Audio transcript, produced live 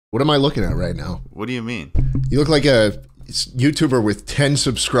What am I looking at right now? What do you mean? You look like a YouTuber with 10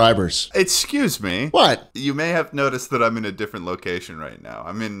 subscribers. Excuse me. What? You may have noticed that I'm in a different location right now.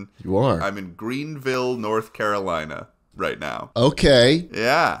 You are. I'm in Greenville, North Carolina right now. Okay.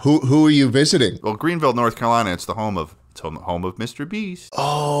 Yeah. Who are you visiting? Well, Greenville, North Carolina, it's home of Mr. Beast.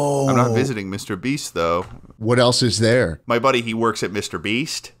 Oh. I'm not visiting Mr. Beast though. What else is there? My buddy, he works at Mr.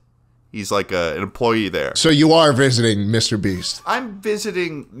 Beast. He's like an employee there. So you are visiting Mr. Beast. I'm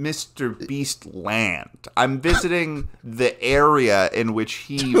visiting Mr. Beast land. I'm visiting the area in which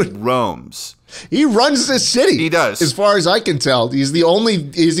he roams. He runs this city. He does. As far as I can tell. He's the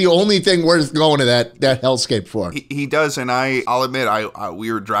only thing worth going to that hellscape for. He does, and I'll admit,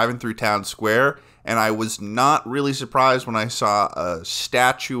 we were driving through town square, and I was not really surprised when I saw a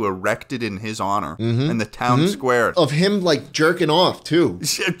statue erected in his honor in the town square. Of him, like, jerking off, too.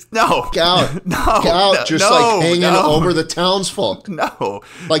 No. Gout. No. Gout, just, like, hanging over the townsfolk. No.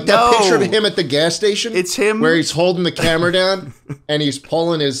 Like that picture of him at the gas station? It's him. Where he's holding the camera down, and he's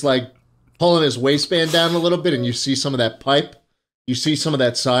pulling his waistband down a little bit, and you see some of that pipe. You see some of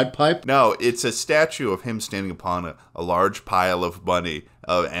that side pipe? No, it's a statue of him standing upon a large pile of money,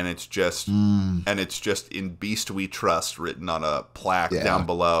 and it's just in Beast We Trust written on a plaque down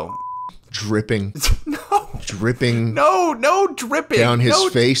below. Dripping. No. Dripping. No dripping. Down his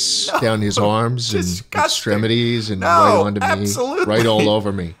face, down his arms, and extremities, and right onto me. Absolutely. Right all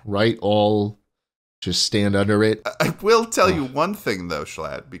over me. Right all... Just stand under it. I will tell you one thing, though,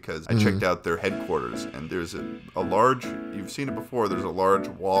 Schlatt, because I checked out their headquarters, and there's a large, you've seen it before, there's a large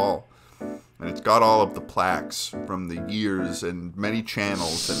wall, and it's got all of the plaques from the years and many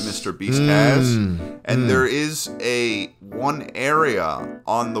channels that Mr. Beast has, and there is one area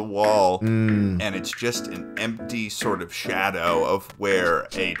on the wall, and it's just an empty sort of shadow of where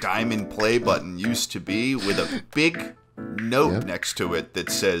a diamond play button used to be, with a big note next to it that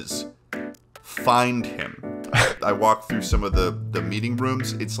says... Find him. I walked through some of the meeting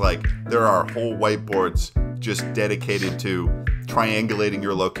rooms. It's like there are whole whiteboards just dedicated to triangulating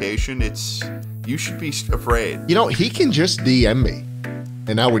your location. You should be afraid. You know, he can just DM me,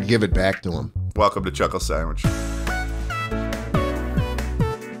 and I would give it back to him. Welcome to Chuckle Sandwich.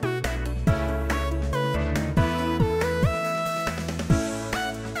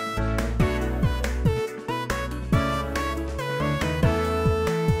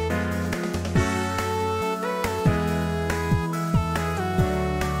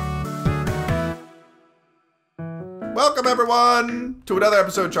 Welcome, everyone, to another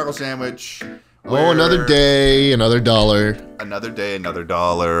episode of Chuckle Sandwich. Oh, another day, another dollar. Another day, another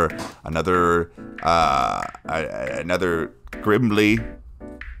dollar. Another Grimly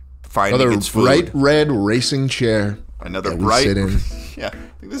finding another its food. bright red racing chair. Another bright. Sit in. Yeah,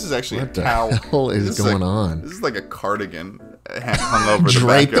 I think this is actually What a towel. the hell is going on? This is like a cardigan hung over the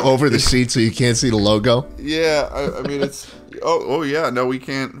draped back over the seat so you can't see the logo. Yeah, I mean it's. Oh yeah, no, we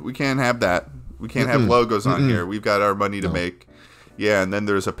can't have that. We can't have logos on here. We've got our money to make. Yeah, and then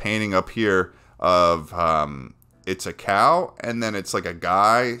there's a painting up here of it's a cow, and then it's like a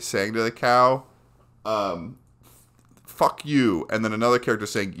guy saying to the cow, "Fuck you," and then another character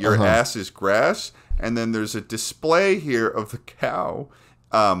saying, "Your ass is grass," and then there's a display here of the cow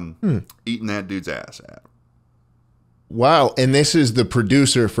eating that dude's ass out. Wow, and this is the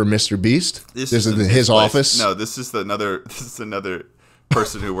producer for Mr. Beast? This is his office? No, this is another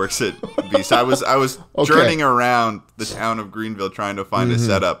person who works at Beast. I was journeying around the town of Greenville trying to find a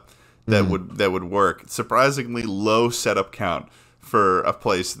setup that would work. Surprisingly low setup count for a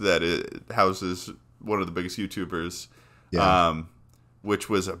place that houses one of the biggest YouTubers, which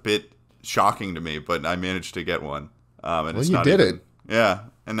was a bit shocking to me, but I managed to get one. And well, you did it. Yeah,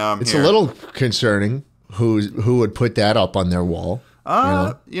 and now I'm here. It's a little concerning who would put that up on their wall.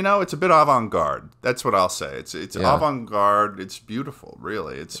 You know, it's a bit avant-garde. That's what I'll say. It's avant-garde. It's beautiful,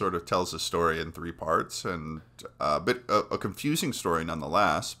 really. It sort of tells a story in 3 parts, and a confusing story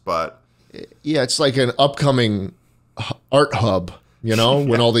nonetheless. But yeah, it's like an upcoming art hub. You know,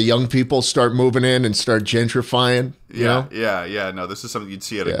 when all the young people start moving in and start gentrifying. You know? Yeah. No, this is something you'd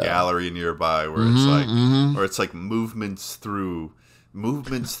see at a gallery nearby, where it's like movements through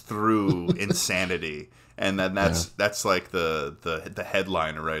insanity. And then that's like the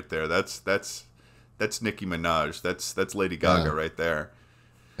headliner right there. That's Nicki Minaj. That's Lady Gaga right there.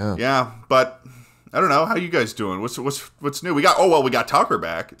 Yeah, but I don't know. How you guys doing? What's new? We got Tucker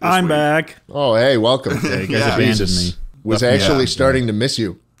back. I'm back. Oh, hey, welcome. Yeah, you guys abandoned me. Was actually starting to miss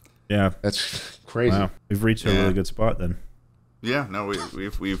you. Yeah, that's crazy. Wow, we've reached a really good spot then. Yeah, no,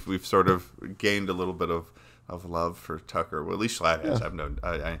 we've sort of gained a little bit of of love for Tucker. Well, at least Schlatt has. I've known.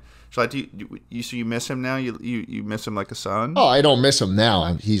 Schlatt, you miss him now? You miss him like a son? Oh, I don't miss him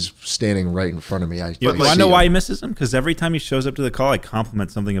now. He's standing right in front of me. You want to know why he misses him? Because every time he shows up to the call, I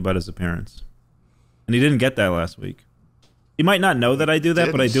compliment something about his appearance, and he didn't get that last week. He might not know that I do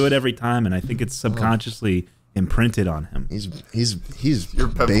that, but I do it every time, and I think it's subconsciously imprinted on him. He's Your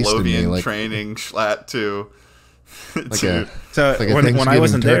Pavlovian training, Schlatt, too. When I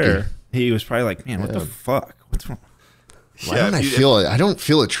wasn't there, he was probably like, "Man, what the fuck? What's wrong? Why don't I feel? I don't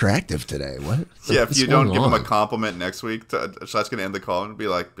feel attractive today. What? If you don't give him a compliment next week, Schlatt's gonna end the call and be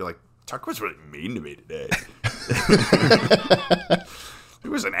like, Tucker was really mean to me today. He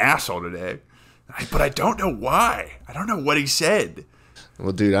was an asshole today, but I don't know why. I don't know what he said.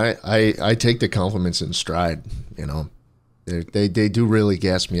 Well, dude, I take the compliments in stride. You know, they do really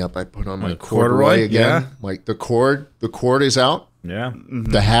gas me up. I put on my corduroy again. Like the cord is out. Yeah. Mm-hmm.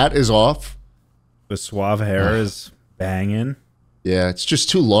 The hat is off. The suave hair is banging. Yeah, it's just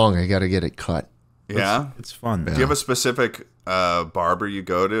too long. I got to get it cut. Yeah, it's fun. Do you have a specific barber you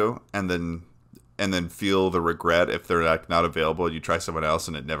go to, and then feel the regret if they're like not available? You try someone else,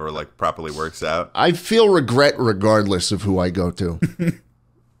 and it never like properly works out. I feel regret regardless of who I go to.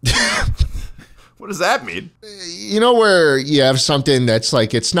 What does that mean? You know, where you have something that's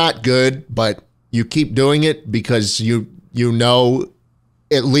like it's not good, but you keep doing it because you know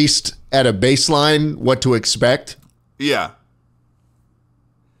at least at a baseline what to expect. Yeah.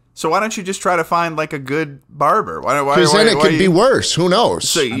 So why don't you just try to find like a good barber? Because then it could be worse. Who knows?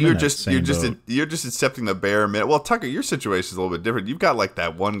 So you're just accepting the bare minimum. Well, Tucker, your situation is a little bit different. You've got like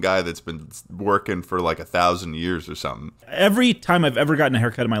that one guy that's been working for like 1,000 years or something. Every time I've ever gotten a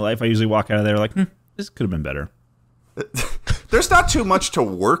haircut in my life, I usually walk out of there like, this could have been better. There's not too much to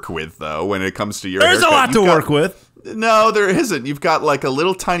work with though when it comes to your haircut. There's a lot to work with. No, there isn't. You've got like a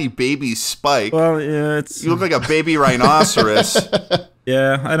little tiny baby spike. Well, yeah, you look like a baby rhinoceros.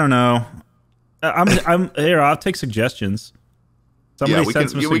 Yeah, I don't know. I'm here. I'll take suggestions. Somebody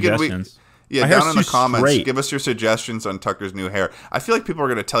send some suggestions. Down in the comments, give us your suggestions on Tucker's new hair. I feel like people are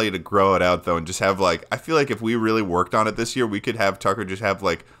going to tell you to grow it out though, and just have like. I feel like if we really worked on it this year, we could have Tucker just have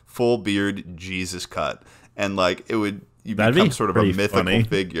like full beard Jesus cut, and like you become sort of a mythical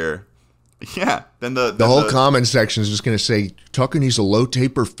figure. Yeah. Then the whole comment section is just going to say Tucker needs a low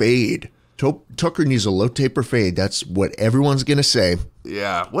taper fade. Tucker needs a low taper fade. That's what everyone's going to say.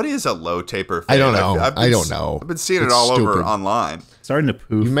 Yeah. What is a low taper fade? I don't know. I don't know. I've been seeing it all over online. Starting to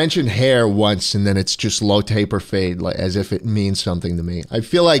poof. You mentioned hair once, and then it's just low taper fade, like, as if it means something to me. I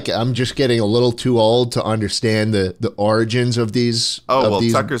feel like I'm just getting a little too old to understand the origins of these. Oh, well,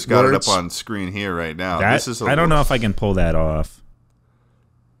 Tucker's got it up on screen here right now. I don't know if I can pull that off.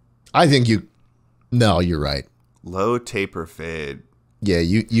 I think no, you're right. Low taper fade. Yeah,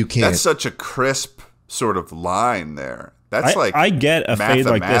 you can't. That's such a crisp sort of line there. That's I get a fade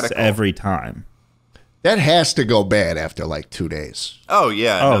like this every time. That has to go bad after like 2 days. Oh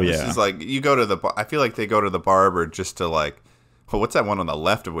yeah. This is like you go to I feel like they go to the barber just to like. Well, what's that one on the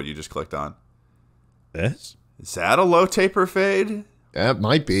left of what you just clicked on? This? Is that a low taper fade? That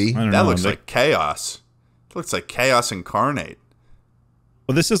might be. That looks like chaos. It looks like chaos incarnate.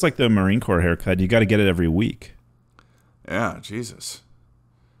 Well, this is like the Marine Corps haircut. You got to get it every week. Yeah, Jesus.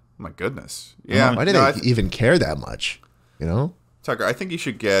 My goodness. Yeah. Why do they even care that much? You know? Tucker, I think you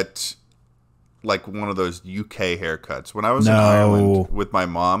should get like one of those UK haircuts. When I was in Ireland with my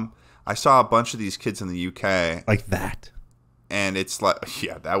mom, I saw a bunch of these kids in the UK. Like that. And it's like,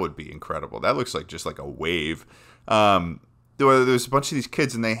 yeah, that would be incredible. That looks like just like a wave. There was a bunch of these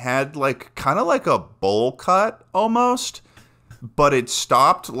kids, and they had like kind of like a bowl cut almost, but it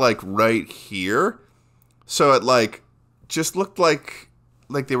stopped like right here. So it like just looked like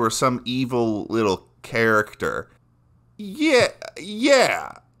they were some evil little character.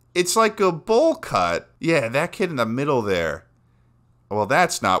 Yeah. It's like a bowl cut. Yeah, that kid in the middle there. Well,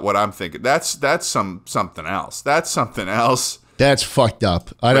 that's not what I'm thinking. That's something else. That's something else. That's fucked up.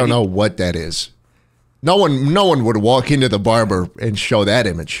 I don't know what that is. No one would walk into the barber and show that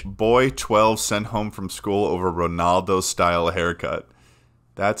image. Boy 12 sent home from school over Ronaldo style haircut.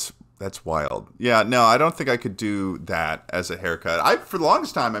 That's wild. Yeah, no, I don't think I could do that as a haircut. For the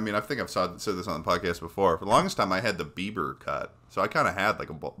longest time, I mean, I think I've said this on the podcast before. For the longest time, I had the Bieber cut, so I kind of had like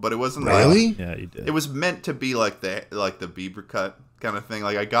a bowl, but it wasn't really. Yeah, you did. It was meant to be like the Bieber cut kind of thing.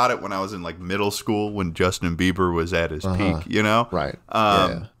 Like I got it when I was in like middle school when Justin Bieber was at his peak, you know? Right.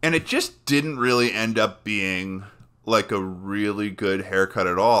 And it just didn't really end up being like a really good haircut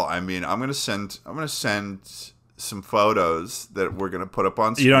at all. I mean, I'm gonna send some photos that we're going to put up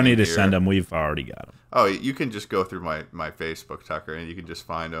on screen. You don't need to send them. We've already got them. Oh, you can just go through my Facebook, Tucker, and you can just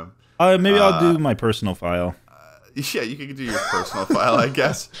find them. Maybe I'll do my personal file. Yeah, you can do your personal file, I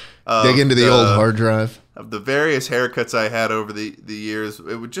guess. Dig into the old hard drive. Of the various haircuts I had over the years,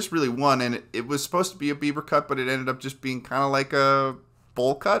 it was just really one, and it was supposed to be a Bieber cut, but it ended up just being kind of like a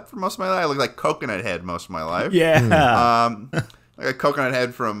bowl cut for most of my life. I looked like Coconut Head most of my life. Yeah. Like a Coconut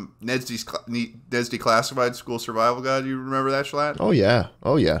Head from Nesdy Classified School Survival Guide. You remember that, Schlatt? Oh yeah.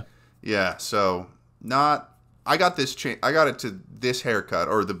 Yeah. So I got this I got it to this haircut,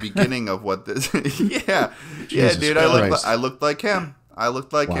 or the beginning of what this. Yeah, Jesus dude. Christ. I looked like him.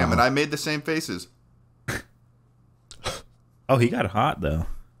 Wow. And I made the same faces. Oh, he got hot though.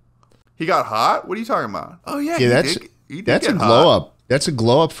 He got hot. What are you talking about? Oh yeah, that's a glow up. That's a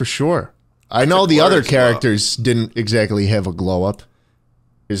glow up for sure. I know the other characters didn't exactly have a glow up,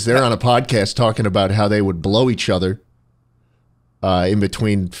 because they're on a podcast talking about how they would blow each other in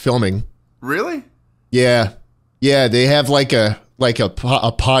between filming. Really? Yeah, they have like a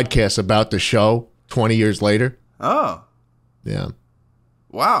podcast about the show 20 years later. Oh, Yeah,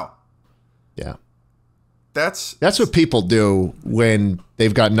 wow. yeah. That's what people do when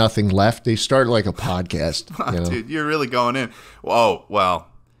they've got nothing left. They start like a podcast. wow, You know? dude. You're really going in. Oh well.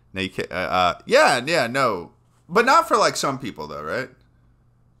 No, you can't, yeah, no, but not for like some people though, right?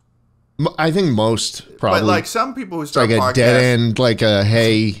 I think most probably. But like some people who It's start like a podcasts, dead end, like a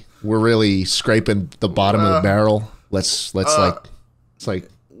hey, we're really scraping the bottom of the barrel. Let's it's like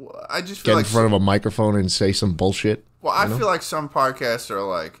I just get feel in like front of a microphone and say some bullshit. well, I feel like some podcasts are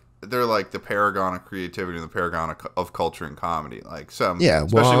like they're like the paragon of creativity and the paragon of culture and comedy. Like some, Yeah,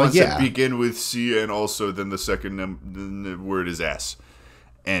 especially well, ones yeah. that begin with C and also then the second the word is S,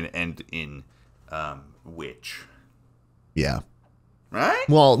 and in which, Yeah. right?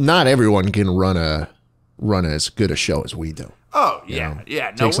 Well, not everyone can run as good a show as we do. Oh You yeah, know, yeah.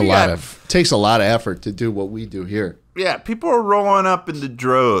 No, takes a lot of effort to do what we do here. yeah. People are rolling up in the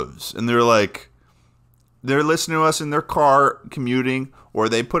droves, and they're listening to us in their car commuting, or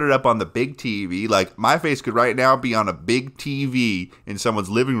they put it up on the big TV. Like, my face could right now be on a big TV in someone's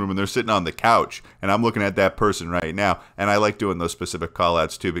living room, and they're sitting on the couch, and I'm looking at that person right now. And I like doing those specific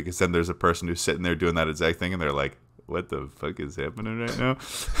call-outs, too, because then there's a person who's sitting there doing that exact thing, and they're like, what the fuck is happening right now?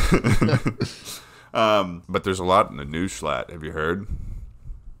 But there's a lot in the news, Schlatt. Have you heard?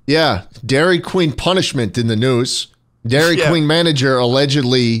 Yeah, Dairy Queen punishment in the news. Dairy Yeah. Queen manager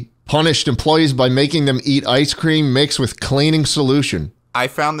allegedly punished employees by making them eat ice cream mixed with cleaning solution. I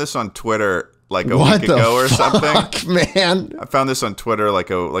found this on Twitter like a What week the ago or something. fuck, man? I found this on Twitter like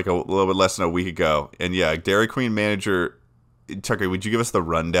a little bit less than a week ago. And yeah, Dairy Queen manager, Tucker, would you give us the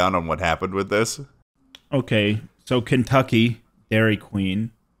rundown on what happened with this? Okay, so Kentucky Dairy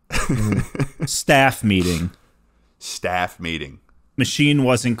Queen staff meeting. Staff meeting. Machine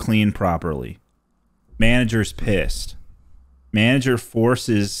wasn't cleaned properly. Manager's pissed. Manager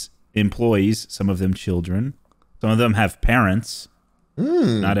forces employees, some of them children, some of them have parents.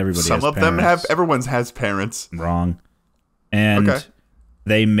 Not everybody Some has of them parents. everyone has parents. Wrong. And Okay.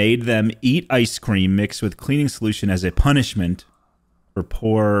 they made them eat ice cream mixed with cleaning solution as a punishment for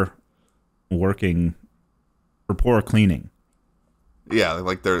poor cleaning. Yeah,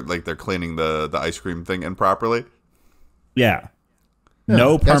 like they're cleaning the ice cream thing improperly. Yeah.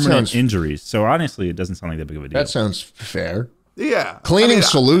 No that permanent sounds- injuries. So honestly, it doesn't sound like that big of a deal. That sounds fair. Yeah. Cleaning I mean,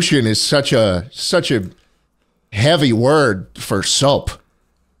 solution is such a heavy word for soap.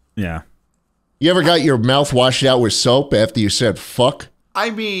 Yeah. You ever got your mouth washed out with soap after you said fuck? I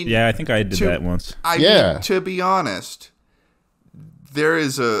mean, Yeah, I think I did that once. Yeah. mean, to be honest, there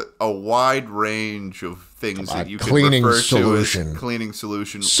is a wide range of things that you can cleaning refer solution. to as cleaning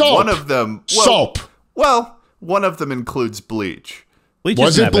solution. Soap. One of them, Soap. Well, one of them includes bleach. Bleach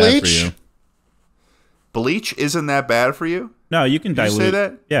Was isn't it that bad for bleach? you. Bleach isn't that bad for you? No, you can Did you dilute. say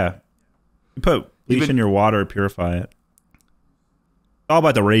that? Yeah. You put bleach Even- in your water, purify it. It's all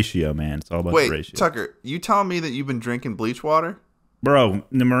about the ratio, man. It's all about the Wait, ratio. Tucker, you telling me that you've been drinking bleach water? Bro,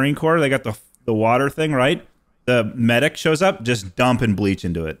 in the Marine Corps, they got the water thing, right? The medic shows up, just dumping bleach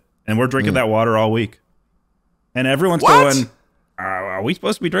into it. And we're drinking that water all week. And everyone's What? going, are we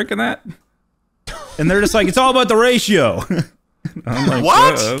supposed to be drinking that? And they're just like, it's all about the ratio. I'm like,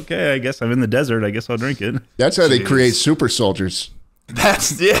 What? Okay, I guess I'm in the desert. I guess I'll drink it. That's how they Jeez. create super soldiers.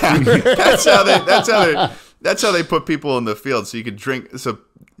 That's how they put people in the field so you could drink. So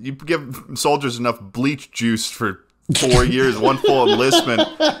you give soldiers enough bleach juice for 4 years, one full enlistment.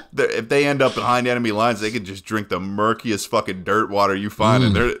 If they end up behind enemy lines, they could just drink the murkiest fucking dirt water you find,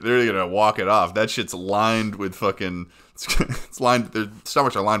 and they're gonna walk it off. That shit's lined with fucking. It's lined. Their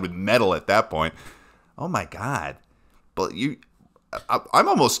stomachs are lined with metal at that point. Oh my god! But I'm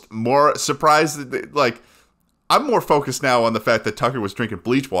almost more surprised that like. I'm more focused now on the fact that Tucker was drinking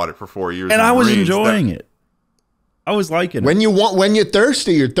bleach water for 4 years. And in I the was Marines enjoying it. I was liking When it. when you're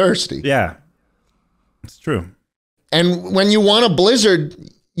thirsty, you're thirsty. Yeah. It's true. And when you want a blizzard,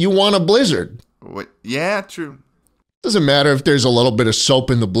 you want a blizzard. Yeah, true. Doesn't matter if there's a little bit of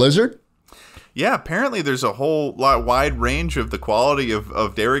soap in the blizzard. Yeah, apparently there's a whole wide range of the quality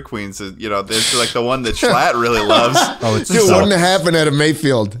of Dairy Queens. There's like the one that Schlatt really loves. Oh, it's Dude, wouldn't happen at a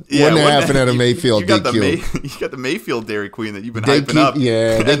Mayfield. Wouldn't happen at a Mayfield. You got DQ. you got the Mayfield Dairy Queen that you've been hyping up.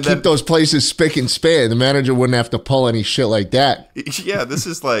 Yeah, they keep those places spick and span. The manager wouldn't have to pull any shit like that. Yeah, this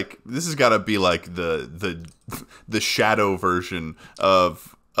has got to be like the shadow version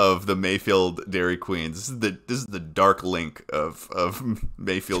of the Mayfield Dairy Queens. This is the dark link of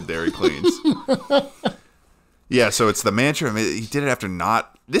Mayfield Dairy Queens. Yeah, so it's the manager. I mean, he did it after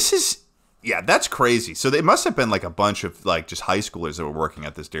not. That's crazy. So it must have been like a bunch of like just high schoolers that were working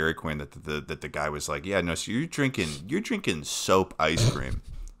at this Dairy Queen that the guy was like, yeah, no, so you're drinking soap ice cream.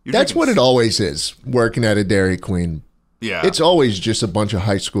 That's what it always is. Working at a Dairy Queen. Yeah, it's always just a bunch of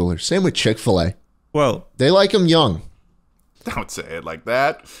high schoolers. Same with Chick-fil-A. Well, they like them young. Don't say it like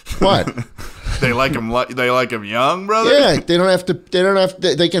that. What? They like him young, brother. Yeah, they don't have to.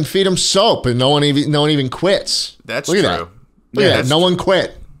 They can feed him soap, and no one even quits. That's Look true. At that. Look at that. No one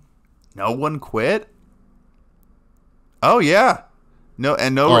quit. No one quit. Oh yeah, no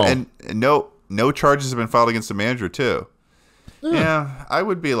charges have been filed against the manager too. Yeah, I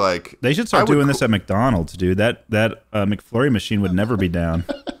would be like, they should start doing this at McDonald's, dude. That McFlurry machine would never be down.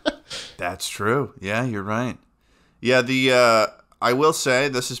 That's true. Yeah, you're right. Yeah, I will say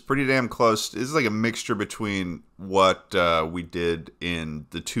this is pretty damn close. This is like a mixture between what we did in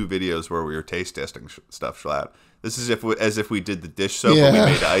the 2 videos where we were taste testing stuff, Schlatt. This is as if we did the dish soap and we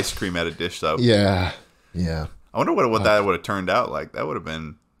made ice cream out of dish soap. Yeah. I wonder what that would have turned out like. That would have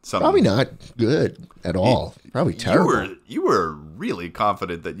been something. Probably not good at all. Probably terrible. You were really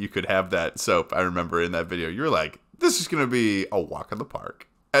confident that you could have that soap. I remember in that video, you were like, "This is going to be a walk in the park,"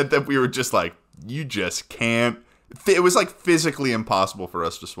 and then we were just like, "You just can't." It was like physically impossible for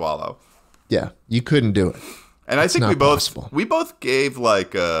us to swallow. Yeah, you couldn't do it. And I think we both gave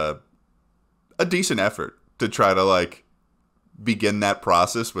like a decent effort to try to like begin that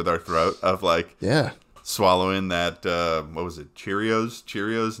process with our throat of like swallowing that what was it,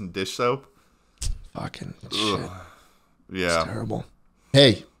 Cheerios and dish soap. Fucking shit. Yeah, it's terrible.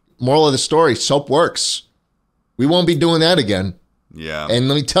 Hey, moral of the story: soap works. We won't be doing that again. Yeah, and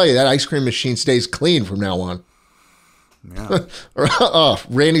let me tell you, that ice cream machine stays clean from now on. Yeah.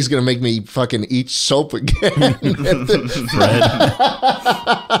 Randy's gonna make me fucking eat soap again. Did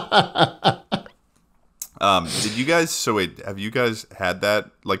you guys? So wait, have you guys had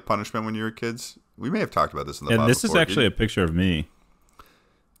that like punishment when you were kids? We may have talked about this in the pod this before. Is actually a picture of me.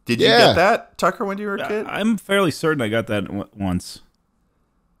 Did you get that, Tucker, when you were a kid? I'm fairly certain I got that once.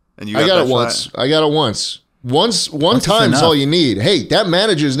 And you I got it once. One time's all you need. Hey, that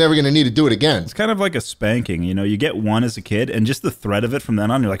manager is never going to need to do it again. It's kind of like a spanking. You know, you get one as a kid, and just the threat of it from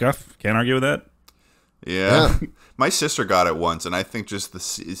then on, you're like, oh, can't argue with that. Yeah. My sister got it once, and I think just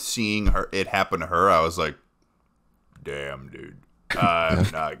seeing it happen to her, I was like, damn, dude. I'm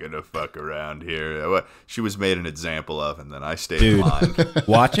not going to fuck around here. She was made an example of, and then I stayed in line.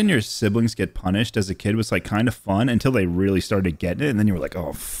 Watching your siblings get punished as a kid was like kind of fun until they really started getting it, and then you were like,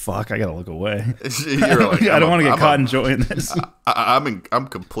 oh, fuck, I got to look away. You're like, I don't want to get caught enjoying this. I'm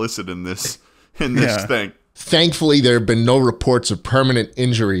complicit in this thing. Thankfully, there have been no reports of permanent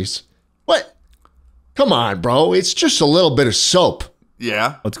injuries. What? Come on, bro. It's just a little bit of soap. Yeah.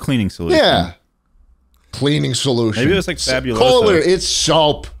 Well, it's cleaning solution. Yeah. Cleaning solution. Maybe it was like Fabuloso. Call it, it's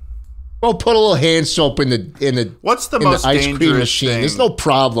soap. Bro, put a little hand soap in the what's the most ice cream dangerous machine. thing? There's no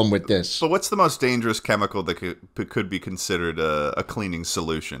problem with this. But what's the most dangerous chemical that could be considered a cleaning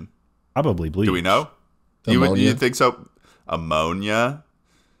solution? Probably bleach. Do we know? You think so? Ammonia,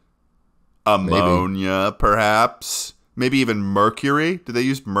 perhaps. Maybe even mercury. Do they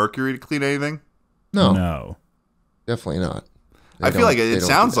use mercury to clean anything? No. Definitely not. I feel like it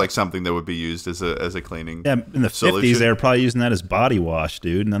sounds like something that would be used as a cleaning. Yeah, in the solution. 50s, they were probably using that as body wash,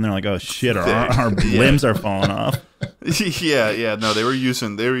 dude. And then they're like, "Oh shit, our limbs are falling off." Yeah. No, they were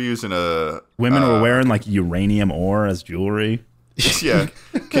using a. Women were wearing like uranium ore as jewelry. Yeah,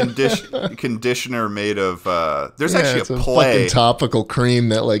 conditioner made of. There's actually a play. Fucking topical cream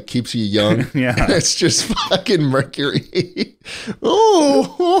that like keeps you young. Yeah, it's just fucking mercury.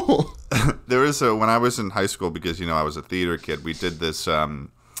 Oh. There was when I was in high school, because I was a theater kid. We did this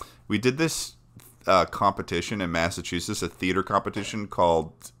competition in Massachusetts, a theater competition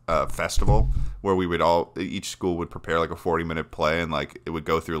called Festival, where we would each school would prepare like a 40-minute play, and like it would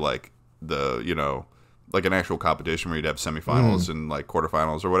go through like the like an actual competition where you'd have semifinals and like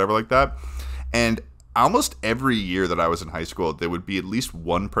quarterfinals or whatever like that. And almost every year that I was in high school, there would be at least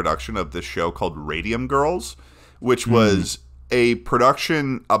one production of this show called Radium Girls, which was a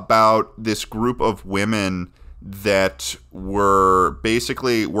production about this group of women that were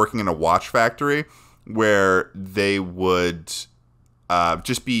basically working in a watch factory where they would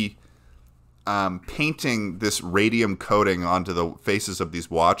just be painting this radium coating onto the faces of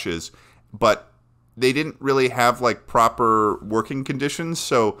these watches, but they didn't really have like proper working conditions.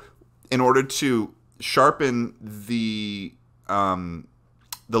 So in order to sharpen the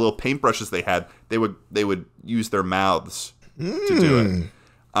little paintbrushes they had, they would use their mouths to do it.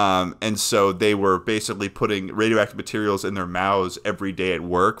 And so they were basically putting radioactive materials in their mouths every day at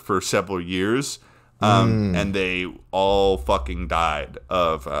work for several years. And they all fucking died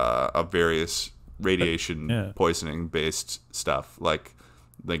of various radiation poisoning based stuff, like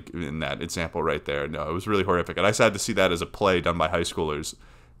in that example right there. No, it was really horrific, and I had to see that as a play done by high schoolers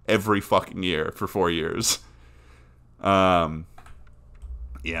every fucking year for 4 years.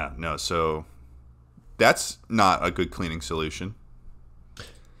 So that's not a good cleaning solution.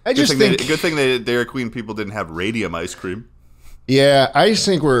 I just think good thing that Dairy Queen people didn't have radium ice cream. Yeah, I just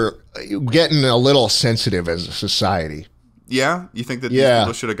think we're getting a little sensitive as a society. Yeah, you think that these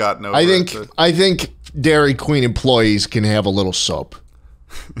people should have gotten over it? I think Dairy Queen employees can have a little soap.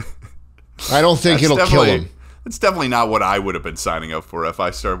 I don't think it'll kill them. It's definitely not what I would have been signing up for if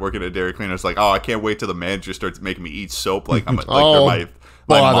I started working at Dairy Queen. I was like, oh, I can't wait till the manager starts making me eat soap like I'm they're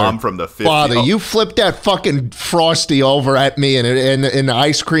my mom from the 50s. Father, you flip that fucking Frosty over at me and the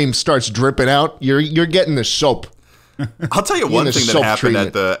ice cream starts dripping out. You're getting the soap. I'll tell you one thing that happened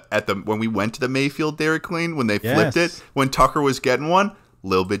at the when we went to the Mayfield Dairy Queen when they flipped it, when Tucker was getting one, a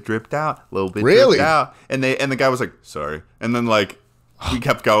little bit dripped out, a little bit dripped out, and the guy was like, sorry, and then like we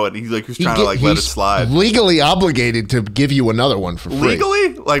kept going. He was trying to let it slide. Legally obligated to give you another one for free.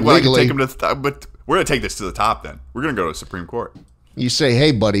 Legally, like well, legally. I can take him to but we're gonna take this to the top. Then we're gonna go to the Supreme Court. You say,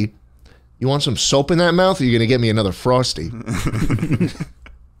 hey buddy, you want some soap in that mouth, or you're gonna get me another Frosty?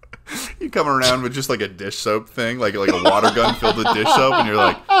 You come around with just like a dish soap thing, like a water gun filled with dish soap, and you're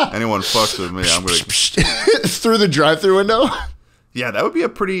like, anyone fucks with me, I'm gonna through the drive-through window. Yeah, that would be a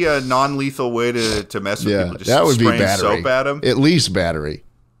pretty non-lethal way to mess with people. Just that would be battery. Soap at them. At least battery.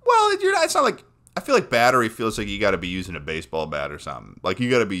 Well, it's not like I feel like battery feels like you got to be using a baseball bat or something. Like you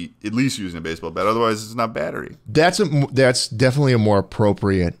got to be at least using a baseball bat, otherwise it's not battery. That's definitely a more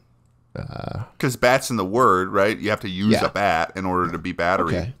appropriate. Because bat's in the word, right? You have to use a bat in order to be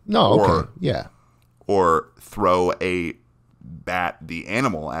battery. Okay. No, okay. Yeah. Or throw a bat, the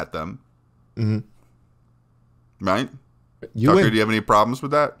animal, at them. Mm-hmm. Right? Tucker, do you have any problems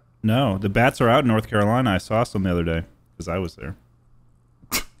with that? No. The bats are out in North Carolina. I saw some the other day because I was there.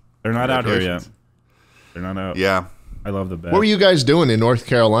 They're not out here yet. They're not out. Yeah. I love the bats. What were you guys doing in North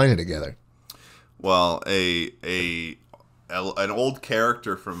Carolina together? Well, an old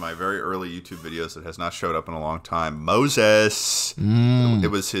character from my very early YouTube videos that has not showed up in a long time, Moses. It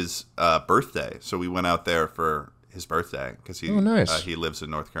was his birthday, so we went out there for his birthday because he lives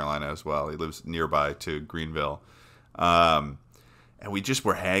in North Carolina as well. He lives nearby to Greenville, and we just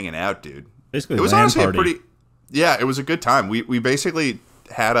were hanging out, dude. Basically, it was honestly a pretty. Yeah, it was a good time. We basically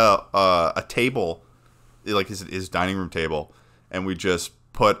had a table, like his dining room table, and we just.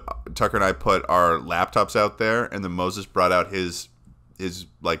 Tucker and I put our laptops out there, and then Moses brought out his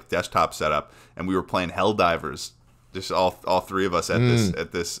like desktop setup, and we were playing Helldivers, just all three of us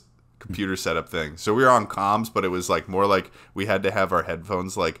at this computer setup thing. So we were on comms, but it was like more like we had to have our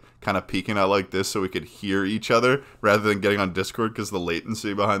headphones like kind of peeking out like this so we could hear each other rather than getting on Discord, because the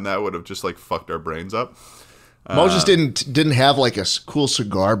latency behind that would have just like fucked our brains up. Moses didn't have like a cool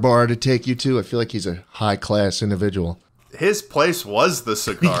cigar bar to take you to. I feel like he's a high class individual. His place was the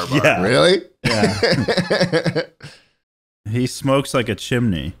cigar bar. Yeah. Really? Yeah. He smokes like a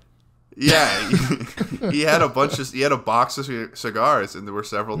chimney. Yeah. He had a box of cigars, and there were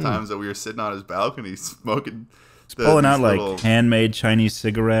several times that we were sitting on his balcony smoking. Pulling out like handmade Chinese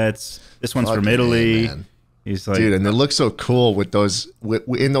cigarettes. This one's from Italy. Man. He's like, dude, and they look so cool with those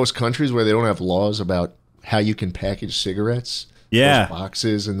in those countries where they don't have laws about how you can package cigarettes. Yeah. Those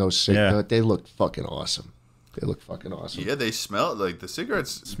boxes and those they look fucking awesome. They look fucking awesome. Yeah, they smelled like the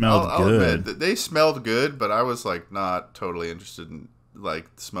cigarettes smelled good. I'll admit, they smelled good, but I was like not totally interested in like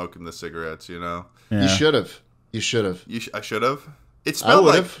smoking the cigarettes. You know, You should have. You should have. I should have. It smelled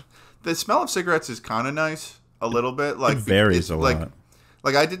like the smell of cigarettes is kind of nice a little bit. Like it varies a lot.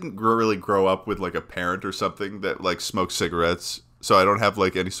 Like I didn't really grow up with like a parent or something that like smoked cigarettes. So I don't have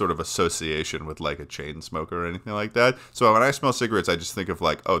like any sort of association with like a chain smoker or anything like that. So when I smell cigarettes, I just think of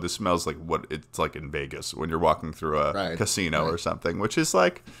like, oh, this smells like what it's like in Vegas when you're walking through a casino or something, which is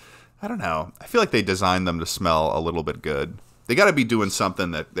like, I don't know. I feel like they designed them to smell a little bit good. They got to be doing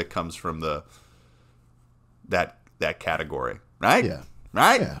something that comes from that category, right? Yeah.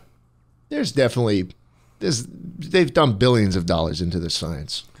 Right? Yeah. They've done billions of dollars into the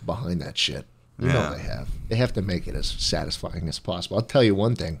science behind that shit. You know they have. They have to make it as satisfying as possible. I'll tell you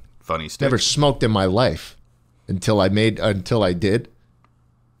one thing. Funny stuff. Never smoked in my life until I did.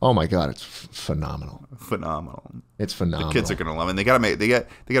 Oh my God, it's phenomenal. Phenomenal. It's phenomenal. The kids are gonna love it. And they gotta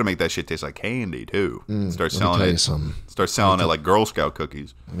make that shit taste like candy too. Start selling it. Start selling it like Girl Scout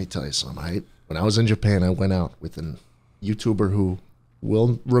cookies. Let me tell you something. When I was in Japan, I went out with a YouTuber who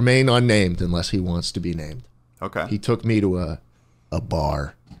will remain unnamed unless he wants to be named. Okay. He took me to a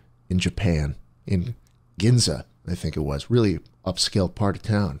bar in Japan, in Ginza, I think it was. Really upscale part of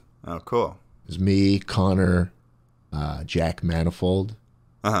town. Oh, cool. It was me, Connor, Jack Manifold.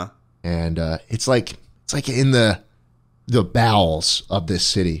 Uh-huh. And it's like in the bowels of this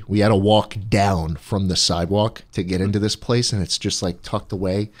city. We had to walk down from the sidewalk to get into this place, and it's just like tucked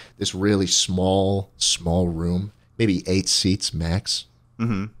away. This really small room, maybe 8 seats max.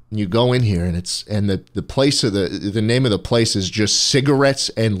 Mm-hmm. And you go in here, and the place of the name of the place is just cigarettes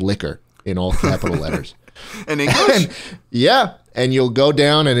and liquor in all capital letters. In English? Yeah, and you'll go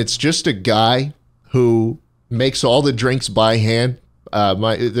down, and it's just a guy who makes all the drinks by hand.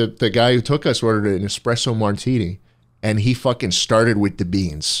 The guy who took us ordered an espresso martini, and he fucking started with the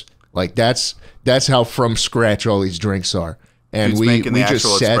beans. Like that's how from scratch all these drinks are. And we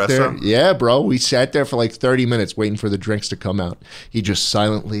just sat there. Yeah, bro. We sat there for like 30 minutes waiting for the drinks to come out. He just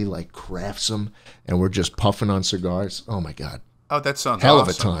silently like crafts them, and we're just puffing on cigars. Oh my God. Oh, that sounds hell awesome.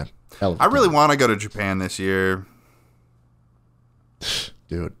 of a time. I really want to go to Japan this year.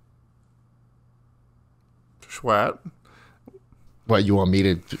 Dude. Schwat. What, you want me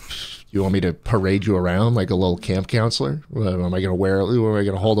to parade you around like a little camp counselor? Am I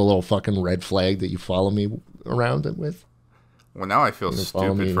gonna hold a little fucking red flag that you follow me around it with? Well, now I feel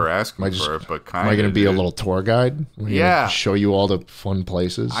stupid for asking for it, but kind of. Am I going to be a little tour guide? Yeah. Show you all the fun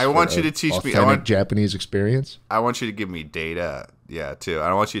places. I want you to teach me. Japanese experience. I want you to give me data. Yeah, too.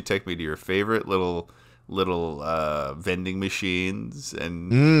 I want you to take me to your favorite little vending machines.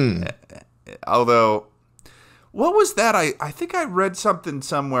 And although, what was that? I think I read something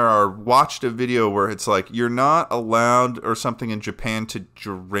somewhere or watched a video where it's like you're not allowed or something in Japan to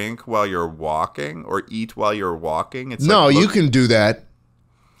drink while you're walking or eat while you're walking. It's no, you can do that.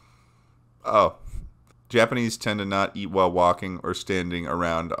 Oh. Japanese tend to not eat while walking or standing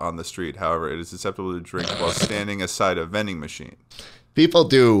around on the street. However, it is acceptable to drink while standing aside a vending machine. People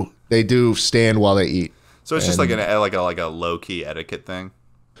do. They do stand while they eat. So it's just like a low-key etiquette thing?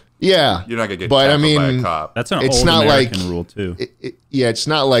 Yeah. You're not going to get tackled by a cop. That's an old American rule, too. It's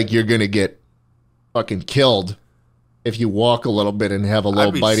not like you're going to get fucking killed if you walk a little bit and have a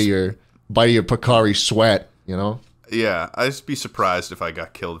little bite of your Pocari sweat, you know? Yeah, I'd just be surprised if I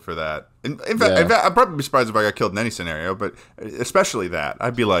got killed for that. In fact, I'd probably be surprised if I got killed in any scenario, but especially that.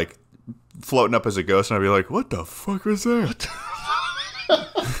 I'd be like floating up as a ghost, and I'd be like, what the fuck was that?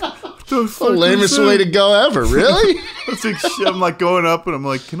 The lamest way to go ever, really? I'm like going up, and I'm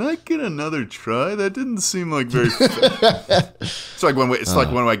like, can I get another try? That didn't seem like very fair. It's like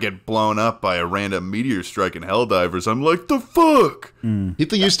when I get blown up by a random meteor striking Helldivers, I'm like, the fuck?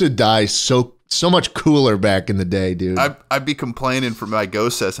 People used to die so much cooler back in the day, dude. I'd be complaining for my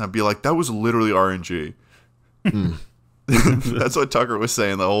ghost sets, and I'd be like, that was literally RNG. That's what Tucker was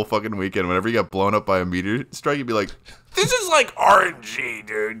saying the whole fucking weekend. Whenever you got blown up by a meteor strike, you'd be like, this is like RNG,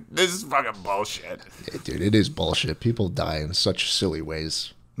 dude. This is fucking bullshit. Yeah, dude, it is bullshit. People die in such silly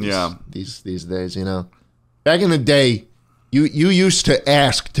ways. These days, you know. Back in the day, you used to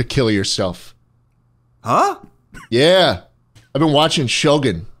ask to kill yourself. Huh? Yeah. I've been watching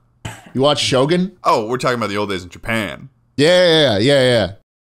Shogun. You watch Shogun? Oh, we're talking about the old days in Japan. Yeah.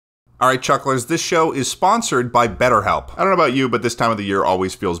 All right, Chucklers, this show is sponsored by BetterHelp. I don't know about you, but this time of the year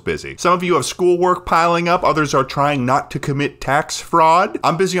always feels busy. Some of you have schoolwork piling up. Others are trying not to commit tax fraud.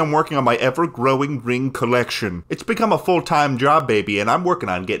 I'm busy on working on my ever-growing ring collection. It's become a full-time job, baby, and I'm working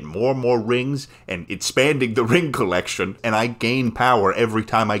on getting more and more rings and expanding the ring collection, and I gain power every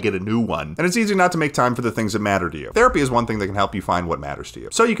time I get a new one. And it's easy not to make time for the things that matter to you. Therapy is one thing that can help you find what matters to you,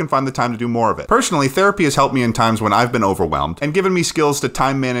 so you can find the time to do more of it. Personally, therapy has helped me in times when I've been overwhelmed and given me skills to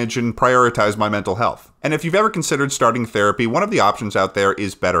time manage and prioritize my mental health. And if you've ever considered starting therapy, one of the options out there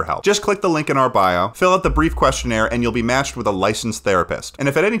is BetterHelp. Just click the link in our bio, fill out the brief questionnaire, and you'll be matched with a licensed therapist. And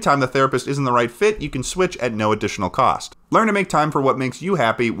if at any time the therapist isn't the right fit, you can switch at no additional cost. Learn to make time for what makes you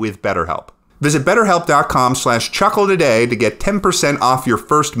happy with BetterHelp. Visit BetterHelp.com/chuckle today to get 10% off your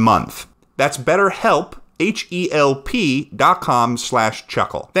first month. That's BetterHelp,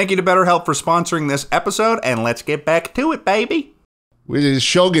 HELP.com/chuckle. Thank you to BetterHelp for sponsoring this episode, and let's get back to it, baby.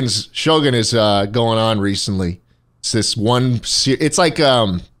 Shogun is going on recently. It's this one. It's like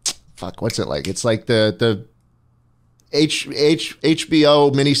what's it like? It's like the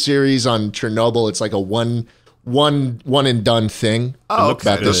HBO miniseries on Chernobyl. It's like a one and done thing. Oh,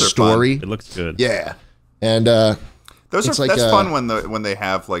 okay. About the story. It looks good. Yeah, and that's fun when they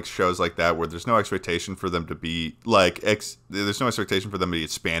have like shows like that where there's no expectation for them to be like there's no expectation for them to be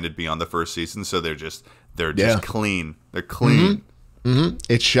expanded beyond the first season, so they're just clean. They're clean. Mm-hmm.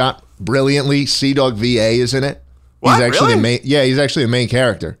 It's shot brilliantly. Sea-Dog VA is in it. What? He's actually really? He's actually a main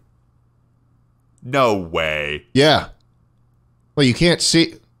character. No way. Yeah. Well, you can't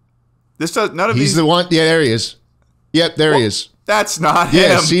see. This does none of He's these. the one. Yeah, there he is. Yep, there he is. That's not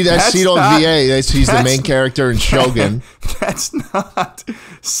Yeah, him. see, that's Sea-Dog VA. He's the main character in Shogun. That's not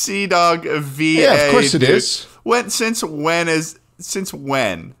Sea-Dog VA. Yeah, of course it is. Since when?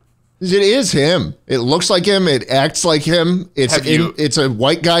 It is him. It looks like him. It acts like him. It's a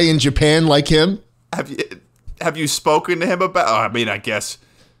white guy in Japan like him. Have you spoken to him about? Oh, I mean, I guess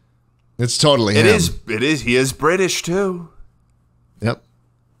it's totally him. It is. He is British too. Yep.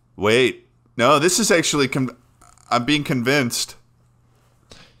 Wait, no. This is actually. I'm being convinced.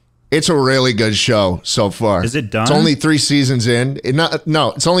 It's a really good show so far. Is it done? It's only 3 seasons in.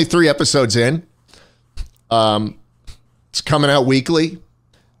 It's only 3 episodes in. It's coming out weekly.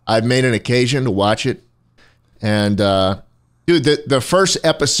 I've made an occasion to watch it. And, dude, the first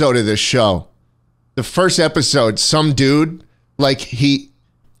episode of this show, some dude, like,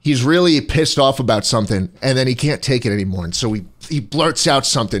 he's really pissed off about something, and then he can't take it anymore. And so he blurts out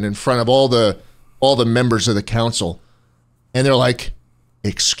something in front of all the members of the council. And they're like,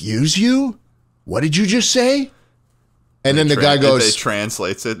 "Excuse you? What did you just say?" And then the guy goes... They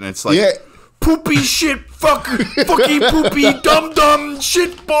translates it, and it's like... Yeah. Poopy shit, fucky poopy, dum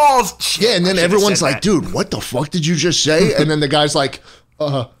shit balls. Shit, yeah, and then everyone's like, "Dude, what the fuck did you just say?" And then the guy's like,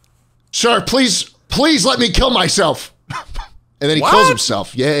 "Sir, please let me kill myself." And then he kills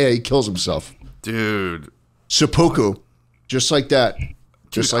himself. Yeah, he kills himself. Dude. Seppuku. Just like that.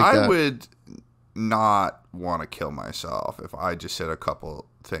 Just like that. I would not want to kill myself if I just said a couple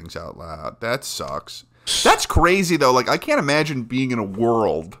things out loud. That sucks. That's crazy, though. Like, I can't imagine being in a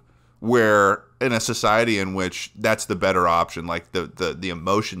world where in a society in which that's the better option, like the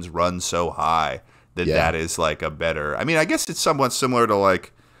emotions run so high that is like a better. I mean, I guess it's somewhat similar to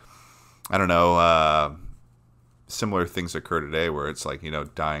like, I don't know, similar things occur today where it's like,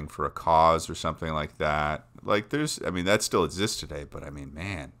 dying for a cause or something like that. Like that still exists today, but I mean,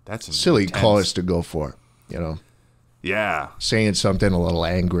 man, that's a silly cause to go for, Yeah. Saying something a little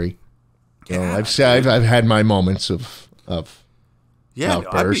angry. I've had my moments of yeah,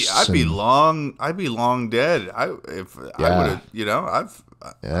 I'd be long dead. I would have,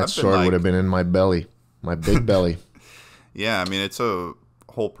 that sword would have been in my belly, my big belly. Yeah, I mean, it's a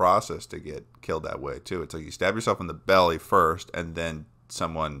whole process to get killed that way too. It's like you stab yourself in the belly first, and then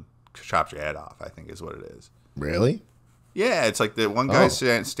someone chops your head off. I think is what it is. Really? Yeah, it's like the one guy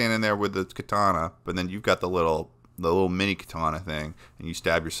standing there with the katana, but then you've got the little mini katana thing, and you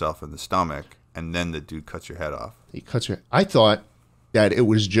stab yourself in the stomach, and then the dude cuts your head off. He cuts your. I thought that it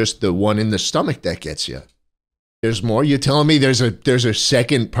was just the one in the stomach that gets you. There's more? You're telling me there's a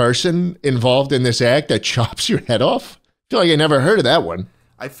second person involved in this act that chops your head off? I feel like I never heard of that one.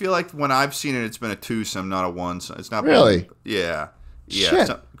 I feel like when I've seen it, it's been a twosome, not a onesome. It's not really. Yeah. Shit.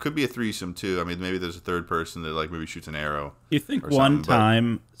 It could be a threesome too. I mean, maybe there's a third person that like maybe shoots an arrow. You think one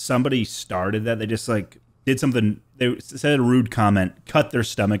time somebody started that? They just like did something. They said a rude comment, cut their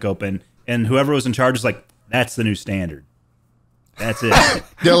stomach open, and whoever was in charge was like, "That's the new standard." That's it.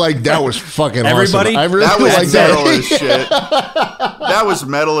 They're like, that was fucking everybody. Awesome. I really that was like metal that. as shit. That was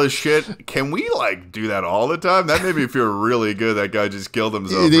metal as shit. Can we like do that all the time? That made me feel really good. That guy just killed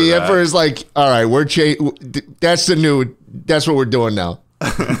himself. The Emperor is like, all right, that's what we're doing now.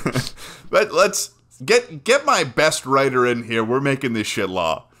 But let's get my best writer in here. We're making this shit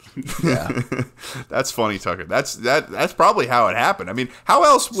law. Yeah, that's funny, Tucker. That's probably how it happened. I mean, how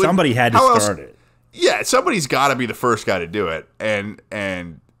else would somebody had to start it? Yeah, somebody's got to be the first guy to do it, and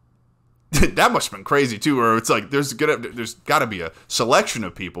that must have been crazy too. Where it's like there's got to be a selection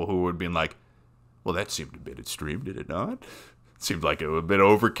of people who would be like, well, that seemed a bit extreme, did it not? It seemed like it was a bit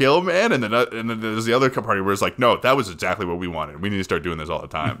overkill, man. And then there's the other party where it's like, no, that was exactly what we wanted. We need to start doing this all the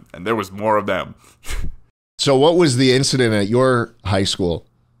time. And there was more of them. So, what was the incident at your high school?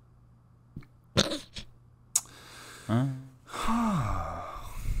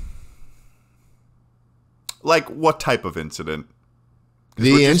 Like, what type of incident?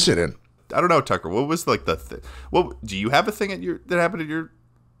 The incident. I don't know, Tucker. What was like the what do you have a thing that happened at your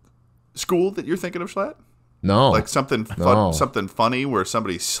school that you're thinking of, Schlatt? No. Like something something funny where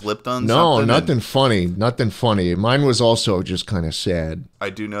somebody slipped on no, something? Nothing funny. Nothing funny. Mine was also just kind of sad.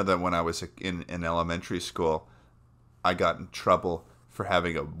 I do know that when I was in elementary school, I got in trouble for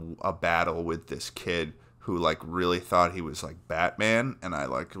having a battle with this kid who like really thought he was like Batman, and I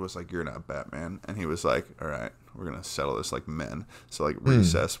like was like, "You're not Batman," and he was like, "All right, we're gonna settle this like men." So like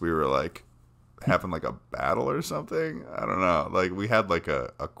recess, we were like having like a battle or something. I don't know. Like we had like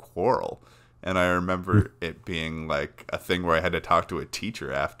a quarrel. And I remember it being like a thing where I had to talk to a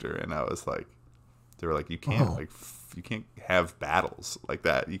teacher after, and I was like, they were like, you can't you can't have battles like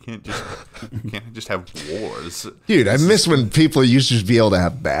that. You can't just have wars. Dude, I miss when people used to just be able to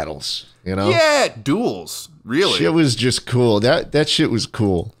have battles, you know? Yeah, duels. Really. Shit was just cool. That shit was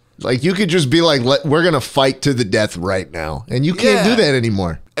cool. Like you could just be like, we're going to fight to the death right now. And you can't do that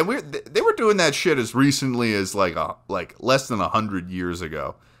anymore. And they were doing that shit as recently as like less than 100 years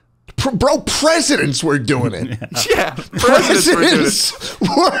ago. Bro, presidents were doing it. Yeah, presidents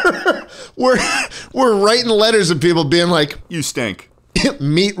were writing letters of people being like, "You stink.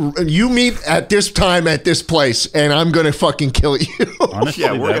 You meet at this time at this place, and I'm gonna fucking kill you." Honestly,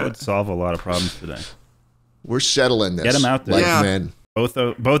 that would solve a lot of problems today. We're settling this. Get them out there, like men. Both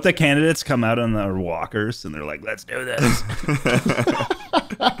the candidates come out on their walkers, and they're like, "Let's do this."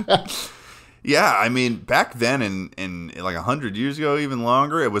 Yeah, I mean, back then, in like 100 years ago, even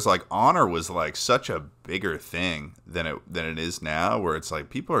longer, it was like honor was like such a bigger thing than it is now, where it's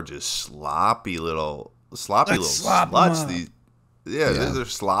like people are just sloppy little sluts. They're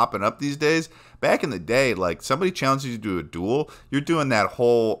slopping up these days. Back in the day, like somebody challenges you to do a duel, you're doing that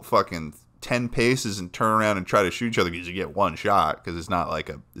whole fucking 10 paces and turn around and try to shoot each other because you get one shot, because it's not like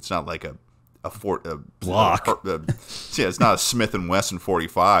a block. Yeah, it's not a Smith and Wesson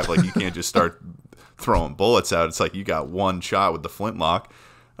 45. Like you can't just start throwing bullets out. It's like you got one shot with the flintlock.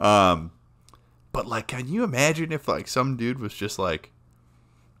 But like, can you imagine if like some dude was just like,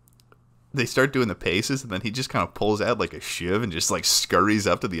 they start doing the paces and then he just kind of pulls out like a shiv and just like scurries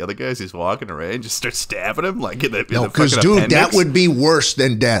up to the other guys he's walking around and just starts stabbing him like in the because dude, appendix? That would be worse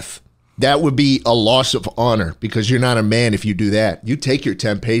than death. That would be a loss of honor because you're not a man if you do that. You take your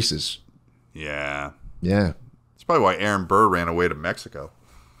 10 paces. Yeah. Yeah. That's probably why Aaron Burr ran away to Mexico.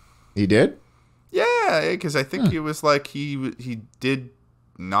 He did? Yeah, because I think it was like he did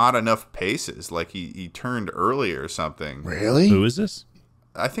not enough paces. Like he turned early or something. Really? Who is this?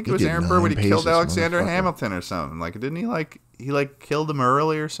 I think it was Aaron Burr when he killed Alexander Hamilton or something. Like didn't he killed him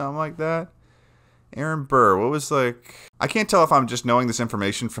early or something like that? Aaron Burr, what was like... I can't tell if I'm just knowing this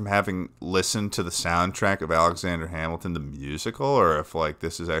information from having listened to the soundtrack of Alexander Hamilton, the musical, or if like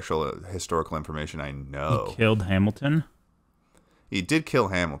this is actual historical information I know. He killed Hamilton? He did kill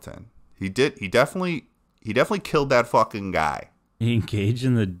Hamilton. He definitely killed that fucking guy. He engaged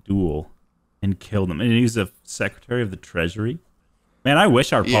in the duel and killed him. And he was the Secretary of the Treasury. Man, I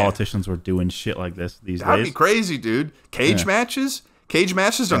wish our politicians were doing shit like this these days. That'd be crazy, dude. Cage matches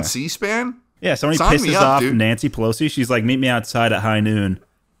on C-SPAN? Yeah, somebody pisses off Nancy Pelosi. She's like, meet me outside at high noon.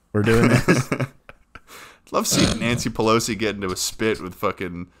 We're doing this. Love seeing Nancy Pelosi get into a spit with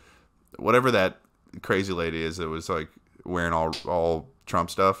fucking whatever that crazy lady is that was like wearing all Trump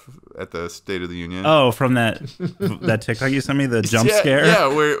stuff at the State of the Union. Oh, from that TikTok you sent me, the jump scare?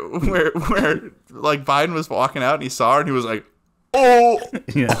 Yeah, where like Biden was walking out and he saw her and he was like, oh,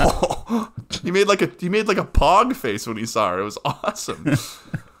 yeah. Oh. He made like a pog face when he saw her. It was awesome.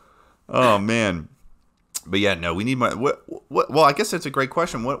 Oh man, but yeah, no, we need more. Well, I guess that's a great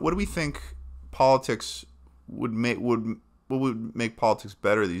question. What do we think politics would make politics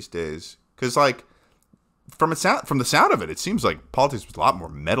better these days? Because like from the sound of it, it seems like politics was a lot more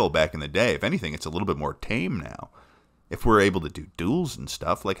metal back in the day. If anything, it's a little bit more tame now. If we're able to do duels and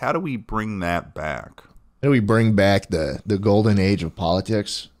stuff, like how do we bring that back? How do we bring back the golden age of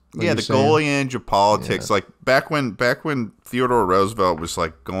politics? Yeah, the golden age of politics, like back when Theodore Roosevelt was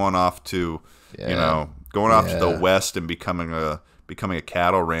like going off to, to the West and becoming a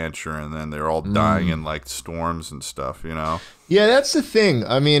cattle rancher, and then they're all dying in like storms and stuff, you know. Yeah, that's the thing.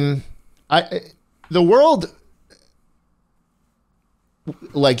 I mean, the world,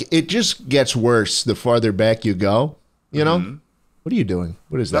 like it just gets worse the farther back you go. You know, what are you doing?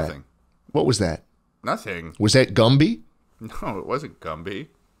 What is Nothing. That? What was that? Nothing. Was that Gumby? No, it wasn't Gumby.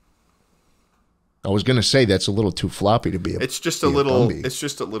 I was gonna say that's a little too floppy to be. It's just a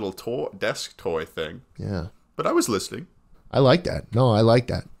little desk toy thing. Yeah, but I was listening. I like that. No, I like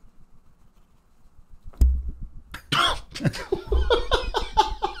that.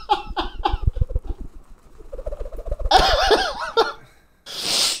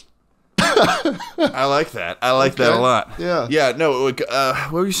 I like that. I like that a lot. Yeah. Yeah. No.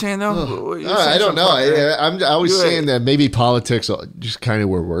 What were you saying though? I don't know. I was saying that maybe politics just kind of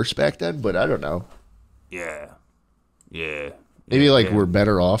were worse back then, but I don't know. Yeah. Yeah. Maybe we're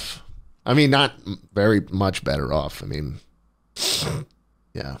better off. I mean, not very much better off. I mean,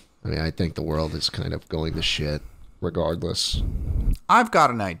 yeah. I mean, I think the world is kind of going to shit regardless. I've got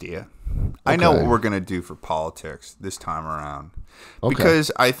an idea. Okay. I know what we're going to do for politics this time around. Okay. Because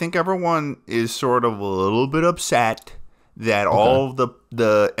I think everyone is sort of a little bit upset that all the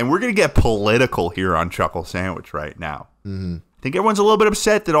and we're going to get political here on Chuckle Sandwich right now. Mm-hmm. I think everyone's a little bit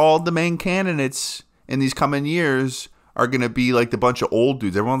upset that all the main candidates in these coming years are going to be like the bunch of old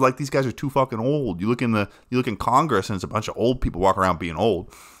dudes. Everyone's like, these guys are too fucking old. You look in Congress and it's a bunch of old people walking around being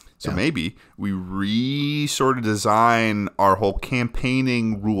old. So maybe we sort of design our whole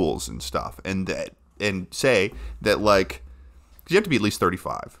campaigning rules and stuff, and say that because you have to be at least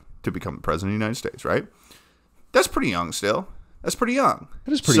 35 to become the president of the United States, right? That's pretty young still. That's pretty young.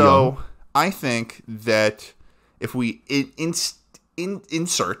 That is pretty young. So I think that if we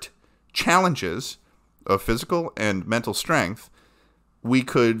insert challenges of physical and mental strength, we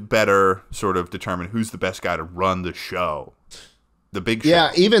could better sort of determine who's the best guy to run the show. The big show.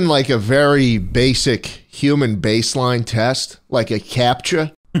 Yeah, even like a very basic human baseline test, like a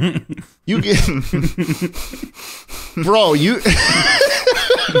Captcha. You get, bro.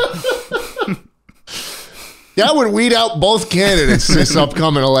 That would weed out both candidates this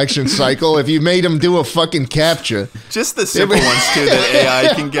upcoming election cycle if you made them do a fucking Captcha. Just the simple ones too that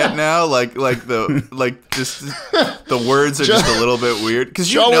AI can get now, just the words are just a little bit weird because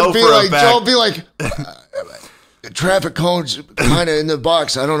Joe would be like. Traffic cones kind of in the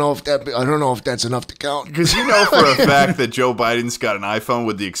box. I don't know if that's enough to count. Because you know for a fact that Joe Biden's got an iPhone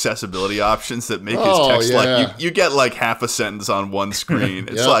with the accessibility options that make his text you get like half a sentence on one screen.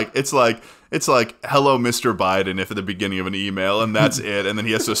 It's like hello Mr. Biden if at the beginning of an email and that's it, and then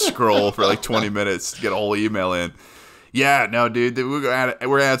he has to scroll for like 20 minutes to get a whole email in. Yeah, no, dude, we're gonna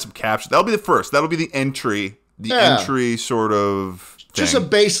add some captions. That'll be the first. That'll be the entry. Entry sort of. Just a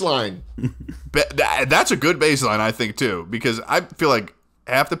baseline. That's a good baseline, I think, too, because I feel like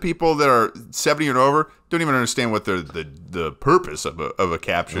half the people that are 70 and over don't even understand what the purpose of a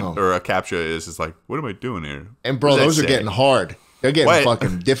caption or a Captcha is. It's like, what am I doing here? And bro, those are getting hard. They're getting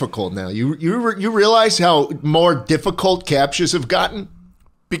fucking difficult now. You realize how more difficult Captchas have gotten?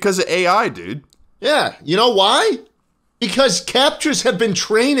 Because of AI, dude. Yeah. You know why? Because Captchas have been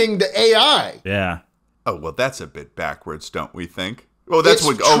training the AI. Yeah. Oh, well, that's a bit backwards, don't we think? Oh, that's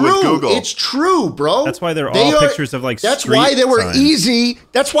with Google. It's true, bro. That's why they're all pictures of like That's street why they were signs. easy.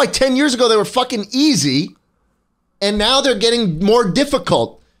 That's why 10 years ago they were fucking easy. And now they're getting more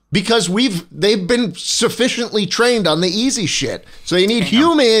difficult because they've been sufficiently trained on the easy shit. So you need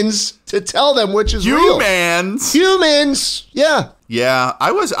humans to tell them which is real. Humans. Yeah. Yeah.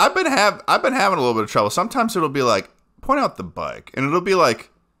 I've been having a little bit of trouble. Sometimes it'll be like, point out the bike, and it'll be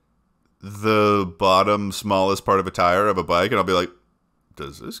like the bottom smallest part of a tire of a bike, and I'll be like,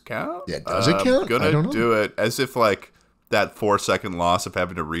 does this count? Yeah, does it count? I'm gonna do it as if like that 4-second loss of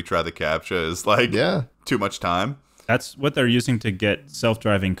having to retry the Captcha is like too much time. That's what they're using to get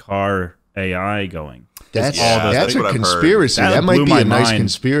self-driving car AI going. That's a conspiracy. That might be a nice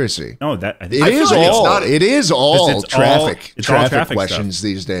conspiracy. No, it is all traffic questions stuff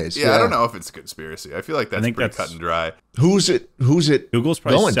these days. Yeah, I don't know if it's a conspiracy. I feel like that's pretty cut and dry. Who's it? Google's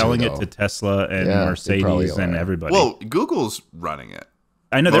probably selling it to Tesla and Mercedes and everybody. Well, Google's running it.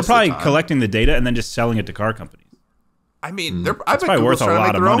 I know they're probably collecting the data and then just selling it to car companies. I mean, I bet Google's trying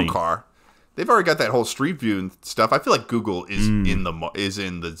to make their own car. They've already got that whole Street View and stuff. I feel like Google is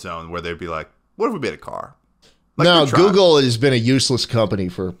in the zone where they'd be like, "What if we made a car?" No, Google has been a useless company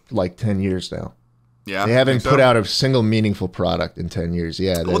for like 10 years now. Yeah, they haven't put out a single meaningful product in 10 years.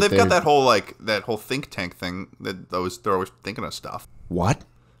 Yeah, well, they've got that whole think tank thing that they're always thinking of stuff. What?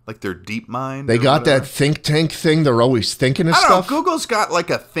 Like their deep mind. They got that think tank thing. They're always thinking of stuff. I don't know. Google's got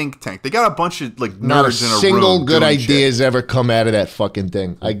like a think tank. They got a bunch of like nerds in a room. Not a single good idea has ever come out of that fucking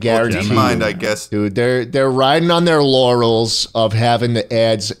thing. I guarantee you. Deep mind, I guess. Dude, they're riding on their laurels of having the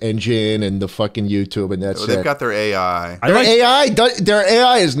ads engine and the fucking YouTube, and that's it. They've got their AI. Their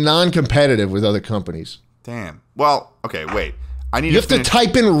AI is non-competitive with other companies. Damn. Well, okay, wait. You have to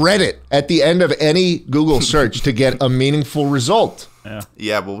type in Reddit at the end of any Google search to get a meaningful result.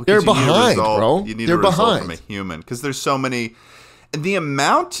 Yeah, well, they're behind, bro. You need a result from a human because there's so many.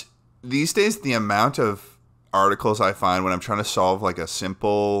 These days, the amount of articles I find when I'm trying to solve like a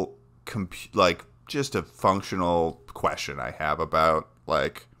simple, just a functional question I have about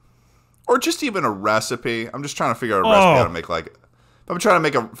or just even a recipe. I'm just trying to figure out a recipe how to make if I'm trying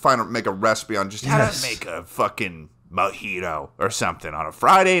to make a recipe on just how to make a fucking mojito or something on a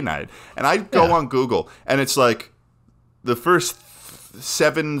Friday night, and I go on Google, and it's like the first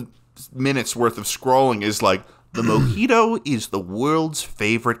 7 minutes worth of scrolling is like, the mojito is the world's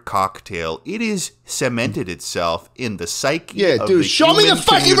favorite cocktail. It has cemented itself in the psyche of the show me the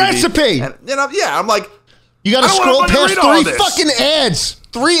fucking community. recipe. And I'm like, you got to scroll past 3 fucking ads.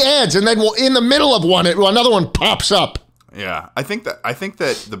 3 ads, and then in the middle of one, another one pops up. Yeah, I think that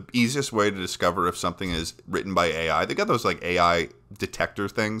the easiest way to discover if something is written by AI, they got those like AI detector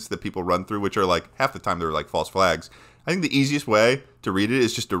things that people run through, which are like half the time they're like false flags. I think the easiest way to read it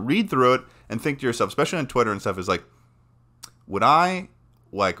is just to read through it and think to yourself, especially on Twitter and stuff, is like, would I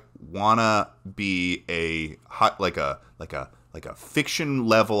like wanna be a fiction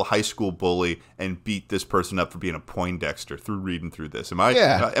level high school bully and beat this person up for being a Poindexter through reading through this? Am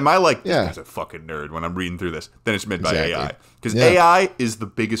I like, this guy's a fucking nerd when I'm reading through this? Then it's made by AI. Because AI is the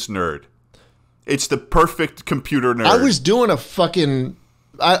biggest nerd. It's the perfect computer nerd. I was doing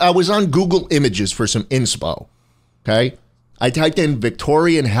I was on Google Images for some inspo. Okay? I typed in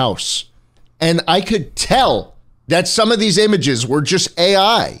Victorian house, and I could tell that some of these images were just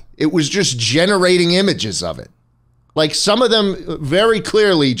AI. It was just generating images of it. Like some of them very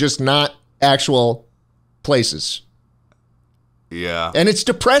clearly just not actual places. Yeah. And it's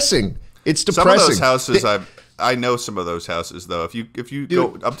depressing. It's depressing. Some of those houses, I know some of those houses, though. If you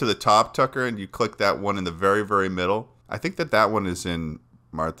go up to the top, Tucker, and you click that one in the very, very middle, I think that one is in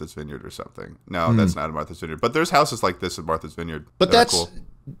Martha's Vineyard or something. No, that's not in Martha's Vineyard. But there's houses like this in Martha's Vineyard. But that's cool.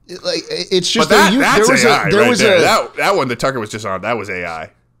 Like, it's just that's AI that one that Tucker was just on. That was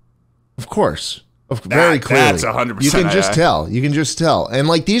AI. Of course. Very clearly. That's 100% You can AI. just tell. You can just tell. And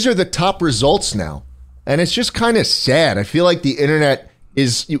like these are the top results now. And it's just kind of sad. I feel like the internet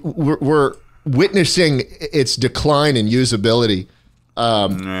we're witnessing its decline in usability.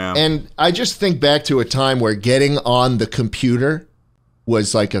 And I just think back to a time where getting on the computer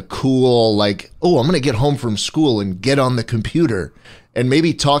was like a cool, like, oh, I'm going to get home from school and get on the computer and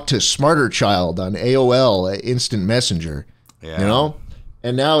maybe talk to Smarter Child on AOL, Instant Messenger, you know?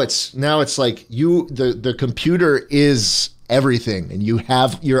 And now it's like the computer is everything, and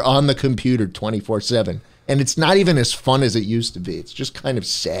you're on the computer 24/7, and it's not even as fun as it used to be. It's just kind of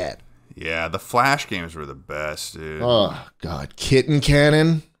sad. Yeah, the Flash games were the best, dude. Oh God, Kitten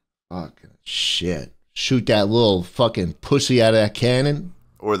Cannon, fucking shit. Shoot that little fucking pussy out of that cannon.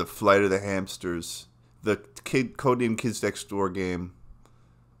 Or the Flight of the Hamsters, the Codename Kids Next Door game,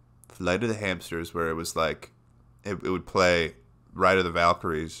 Flight of the Hamsters, where it was like it would play Ride of the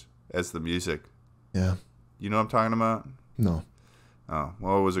Valkyries as the music. Yeah. You know what I'm talking about? No. Oh,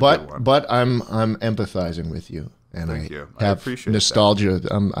 well, it was a good one. But I'm empathizing with you. And Thank you. I appreciate nostalgia.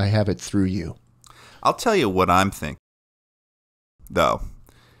 I have it through you. I'll tell you what I'm thinking, though.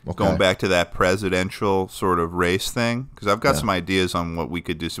 Okay. Going back to that presidential sort of race thing, because I've got some ideas on what we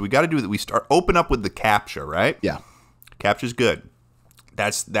could do. So we got to do that. We open up with the Captcha, right? Yeah. Captcha's good.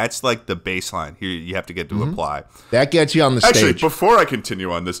 That's like the baseline. Here you have to get to apply. That gets you on the stage. Actually, before I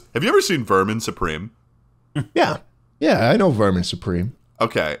continue on this, have you ever seen Vermin Supreme? Yeah, I know Vermin Supreme.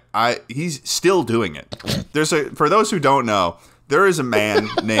 Okay, he's still doing it. For those who don't know, there is a man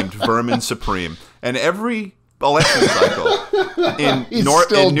named Vermin Supreme, and every election cycle in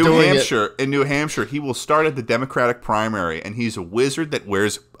New Hampshire, he will start at the Democratic primary, and he's a wizard that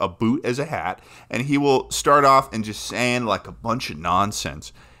wears a boot as a hat, and he will start off and just saying like a bunch of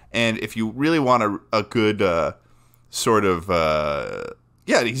nonsense. And if you really want a good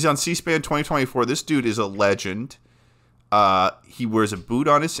he's on C-SPAN 2024. This dude is a legend. He wears a boot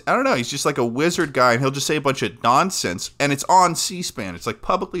on his, I don't know, he's just like a wizard guy, and he'll just say a bunch of nonsense, and it's on C-SPAN. It's like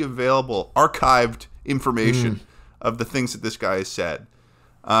publicly available, archived information of the things that this guy has said.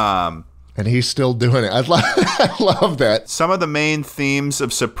 And he's still doing it. I love that. Some of the main themes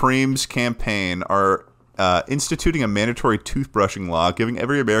of Supreme's campaign are instituting a mandatory toothbrushing law, giving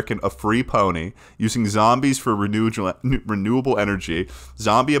every American a free pony, using zombies for renewable energy,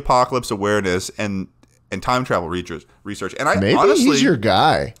 zombie apocalypse awareness, and time travel research. And maybe honestly, he's your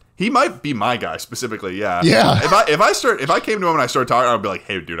guy. He might be my guy specifically. Yeah. Yeah. If I came to him and I started talking, I'd be like,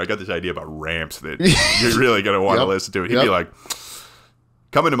 "Hey, dude, I got this idea about ramps that you're really gonna want to listen to." He'd be like,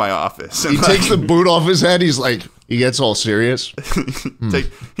 "Come into my office." And he takes the boot off his head. He's like, he gets all serious.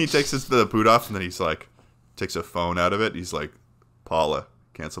 He takes the boot off, and then he's like, takes a phone out of it. He's like, "Paula,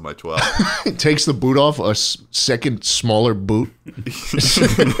 cancel my 12." He takes the boot off, a second smaller boot.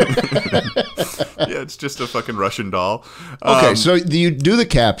 Yeah, it's just a fucking Russian doll. Okay, so you do the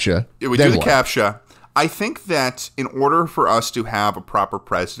Captcha. Yeah, we do the Captcha. I think that in order for us to have a proper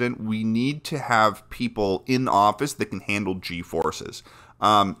president, we need to have people in office that can handle G-forces.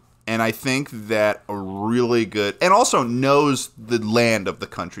 And I think that a really good, and also knows the land of the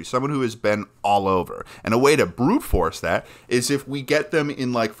country, someone who has been all over. And a way to brute force that is if we get them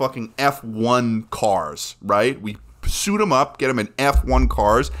in like fucking F1 cars, right? We suit them up, get them in F1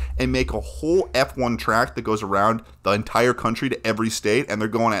 cars, and make a whole F1 track that goes around the entire country to every state, and they're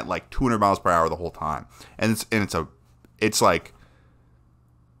going at like 200 miles per hour the whole time. And it's like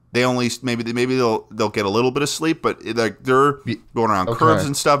they only maybe they'll get a little bit of sleep, but like they're going around curves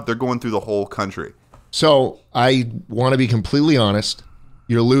and stuff. They're going through the whole country. So I want to be completely honest.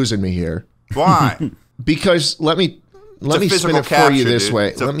 You're losing me here. Why? Because let me spin it for you this way.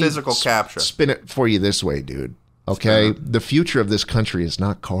 It's a physical capture. Spin it for you this way, dude. Okay, the future of this country is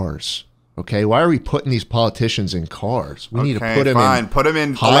not cars. Okay, why are we putting these politicians in cars? We need to put them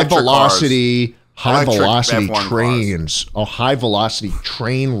in high velocity trains, a high velocity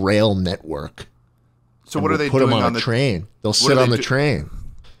train rail network. So what are they doing? Put them on a train. They'll sit on the train.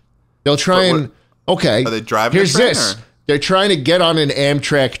 They'll try and okay. Are they driving? Here's this. They're trying to get on an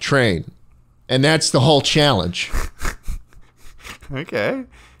Amtrak train, and that's the whole challenge. Okay,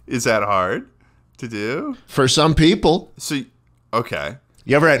 is that hard to do for some people? So okay.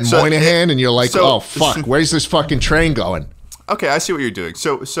 You ever at Moynihan and you're like, oh fuck, where's this fucking train going? Okay, I see what you're doing.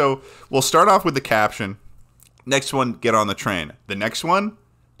 So we'll start off with the caption. Next one, get on the train. The next one,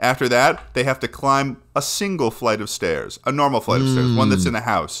 after that, they have to climb a single flight of stairs, a normal flight of stairs, one that's in a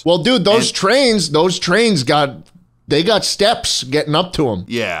house. Well, dude, those trains got steps getting up to them.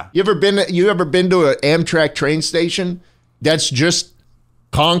 Yeah. You ever been to an Amtrak train station that's just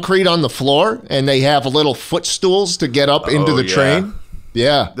concrete on the floor and they have little footstools to get up into the train?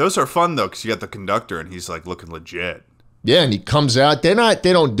 Yeah. Those are fun though, because you got the conductor and he's like looking legit. Yeah, and he comes out. They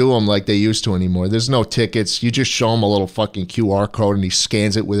don't do them like they used to anymore. There's no tickets. You just show him a little fucking QR code and he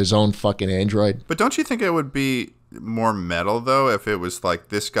scans it with his own fucking Android. But don't you think it would be more metal though if it was like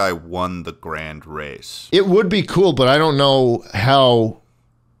this guy won the grand race? It would be cool, but I don't know how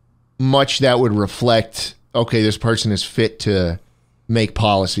much that would reflect, okay, this person is fit to make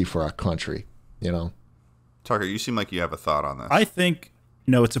policy for our country, you know? Tucker, you seem like you have a thought on this. I think,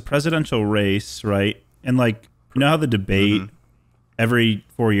 it's a presidential race, right? And like, you know how the debate, every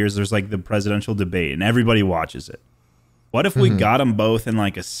 4 years, there's like the presidential debate and everybody watches it. What if we got them both in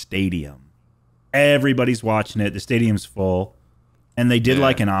like a stadium? Everybody's watching it. The stadium's full. And they did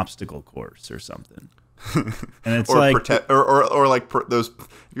like an obstacle course or something. And it's those,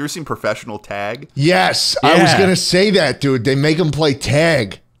 have you ever seen professional tag? Yes. Yeah. I was going to say that, dude. They make them play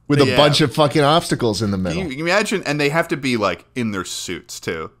tag with a bunch of fucking obstacles in the middle. Can you imagine? And they have to be like in their suits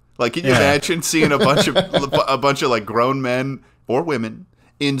too. Like, can you imagine seeing a bunch of like grown men or women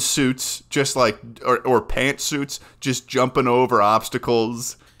in suits, just like or pantsuits, just jumping over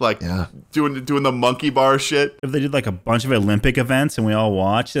obstacles, like doing the monkey bar shit. If they did like a bunch of Olympic events and we all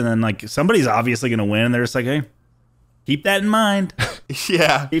watched, and then like somebody's obviously gonna win, and they're just like, hey, keep that in mind.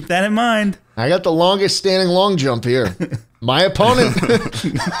 Yeah, keep that in mind. I got the longest standing long jump here. My opponent.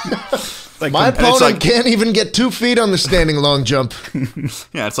 My opponent can't even get 2 feet on the standing long jump.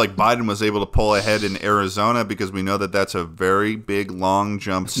 Yeah, it's like Biden was able to pull ahead in Arizona because we know that that's a very big long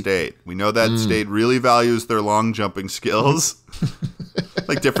jump state. We know that state really values their long jumping skills.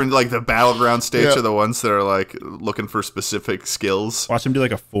 Like the battleground states are the ones that are like looking for specific skills. Watch them do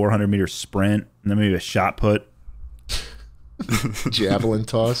like a 400-meter sprint and then maybe a shot put. Javelin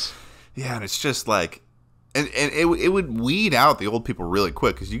toss. Yeah, and it's just like... And it would weed out the old people really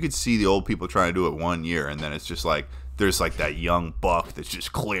quick, because you could see the old people trying to do it 1 year, and then it's just like there's like that young buck that's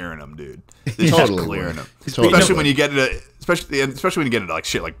just clearing them, dude. Just clearing them. Especially when you get into like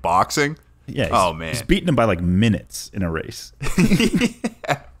shit like boxing. Yeah. Oh man. He's beating them by like minutes in a race.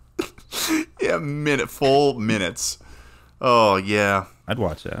 Yeah, full minutes. Oh yeah. I'd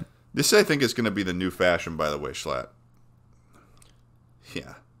watch that. This I think is going to be the new fashion, by the way, Schlatt.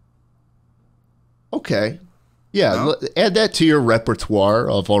 Yeah. Okay. Yeah, add that to your repertoire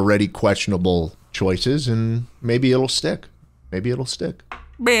of already questionable choices, and maybe it'll stick.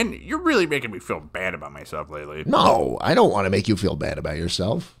 Man, you're really making me feel bad about myself lately. No, I don't want to make you feel bad about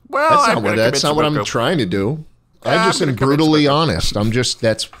yourself. Well, that's not what I'm trying to do. I just am brutally honest.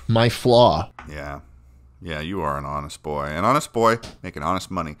 That's my flaw. Yeah. Yeah, you are an honest boy. An honest boy making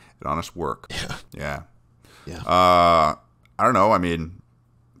honest money and honest work. Yeah. I don't know. I mean...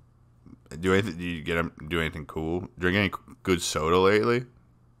 Do you do anything cool? Drink any good soda lately?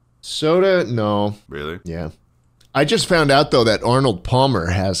 Soda? No. Really? Yeah. I just found out though that Arnold Palmer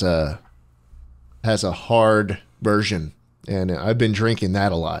has a hard version, and I've been drinking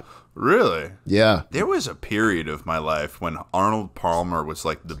that a lot. Really? Yeah. There was a period of my life when Arnold Palmer was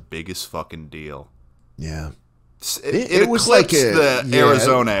like the biggest fucking deal. Yeah. It was like the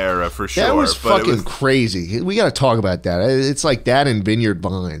Arizona era for sure. That was fucking crazy. We got to talk about that. It's like that and Vineyard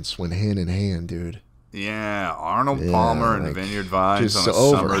Vines went hand in hand, dude. Yeah, Arnold Palmer and Vineyard Vines on a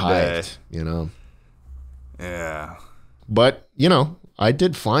so summer day. You know? Yeah. But, you know, I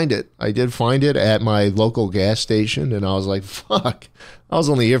did find it. I did find it at my local gas station, and I was like, fuck. I was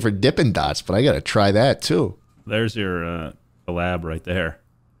only here for Dippin' Dots, but I got to try that, too. There's your collab right there.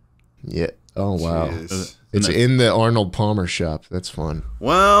 Yeah. Oh, wow. Jeez. It's in the Arnold Palmer shop. That's fun.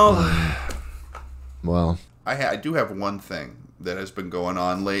 Well, I do have one thing that has been going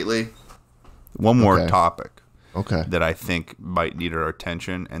on lately. One more topic. Okay. That I think might need our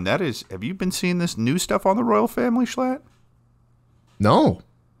attention, and that is, have you been seeing this new stuff on the royal family, Schlatt? No.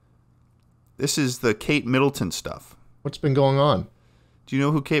 This is the Kate Middleton stuff. What's been going on? Do you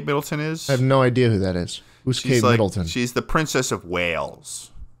know who Kate Middleton is? I have no idea who that is. Who's Kate Middleton? She's the Princess of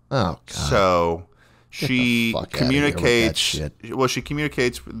Wales. Oh, God. So she communicates. She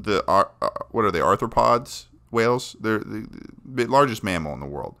communicates with the what are they? Arthropods? Whales. They're the largest mammal in the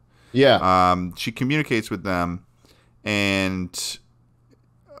world. Yeah. She communicates with them, and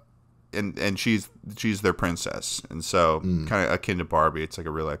she's their princess, and so kind of akin to Barbie. It's like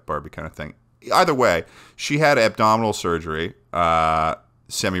a real life Barbie kind of thing. Either way, she had abdominal surgery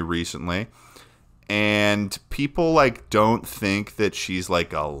semi recently. And people like don't think that she's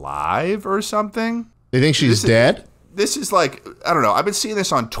like alive or something. They think she's dead? This is like, I don't know. I've been seeing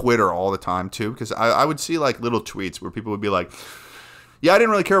this on Twitter all the time too, because I would see like little tweets where people would be like, yeah, I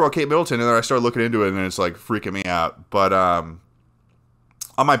didn't really care about Kate Middleton, and then I started looking into it and it's like freaking me out. But on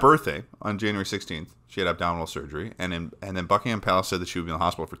my birthday, on January 16th, she had abdominal surgery, and then Buckingham Palace said that she would be in the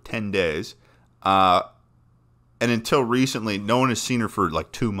hospital for 10 days. And until recently, no one has seen her for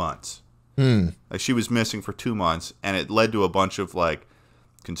like 2 months. Like she was missing for 2 months, and it led to a bunch of like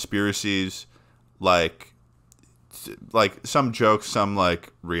conspiracies, like some jokes, some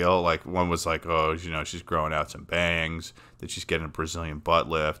like real. Like one was like, oh, you know, she's growing out some bangs, that she's getting a Brazilian butt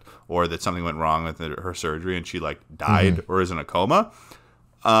lift, or that something went wrong with her surgery and she like died or is in a coma.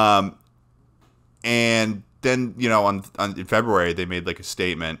 And then, you know, in February they made like a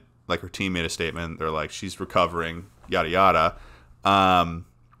statement, like her team made a statement. They're like, she's recovering, yada yada.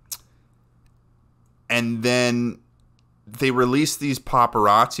 And then they released these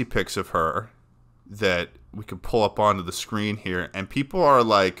paparazzi pics of her that we could pull up onto the screen here. And people are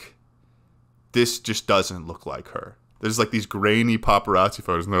like, this just doesn't look like her. There's like these grainy paparazzi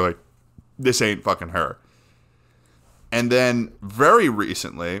photos. And they're like, this ain't fucking her. And then very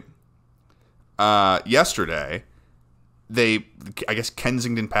recently, yesterday, I guess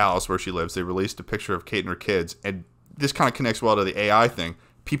Kensington Palace, where she lives, they released a picture of Kate and her kids. And this kind of connects well to the AI thing.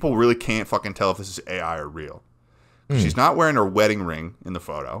 People really can't fucking tell if this is AI or real. She's not wearing her wedding ring in the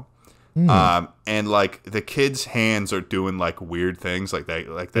photo. And like the kid's hands are doing like weird things, like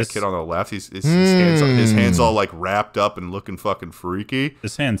that kid on the left, his hands all like wrapped up and looking fucking freaky.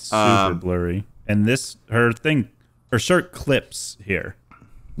 This hand's super blurry. And her shirt clips here.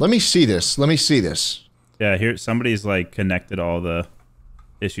 Let me see this. Yeah, here somebody's like connected all the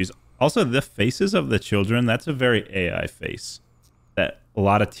issues. Also, the faces of the children, that's a very AI face. That a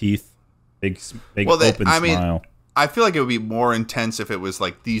lot of teeth, big open smile. I feel like it would be more intense if it was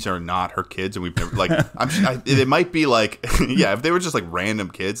like, these are not her kids, and we've never like. It might be like, yeah, if they were just like random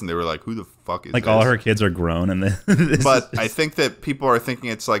kids and they were like, who the fuck is like this? All her kids are grown, and but I think that people are thinking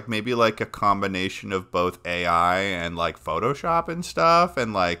it's like maybe like a combination of both AI and like Photoshop and stuff,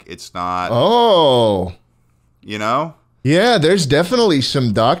 and like it's not. Oh, you know. Yeah, there's definitely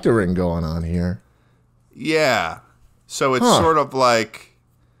some doctoring going on here. Yeah. So it's sort of like,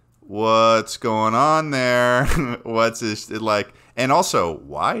 what's going on there? What's this like? And also,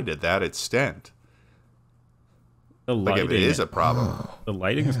 why did that extend? The lighting, like, if it is a problem. The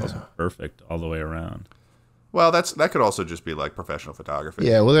lighting is also perfect all the way around. Well, that could also just be like professional photography.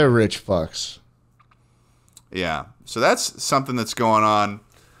 Yeah, well, they're rich fucks. Yeah. So that's something that's going on.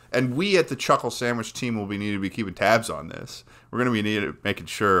 And we at the Chuckle Sandwich team will need to be keeping tabs on this. We're going to be making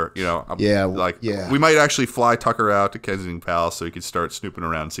sure, you know, we might actually fly Tucker out to Kensington Palace so he can start snooping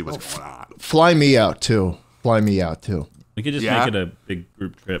around and see what's going on. Fly me out too. We could just make it a big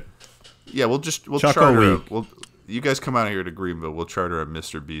group trip. Yeah, we'll charter. You guys come out here to Greenville. We'll charter a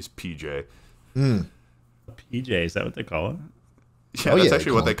Mr. Beast PJ. PJ, is that what they call it? Yeah, that's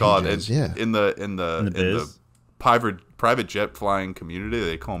actually what they call it. In the private jet flying community,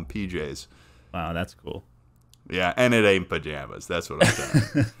 they call them PJs. Wow, that's cool. Yeah, and it ain't pajamas. That's what I'm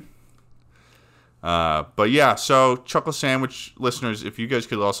saying. But yeah, so Chuckle Sandwich listeners, if you guys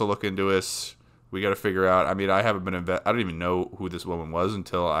could also look into us, we got to figure out. I mean, I haven't been I don't even know who this woman was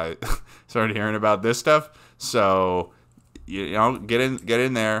until I started hearing about this stuff. So, you know, get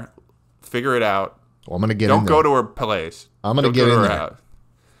in there, figure it out. Well, I'm gonna get. Don't go to her place. I'm gonna get in there. House.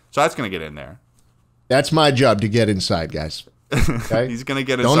 So that's gonna get in there. That's my job to get inside, guys. Okay? He's gonna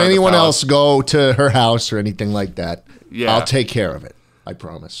get inside. Don't anyone else go to her house or anything like that. Yeah, I'll take care of it. I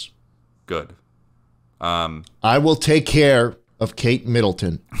promise. Good. I will take care of Kate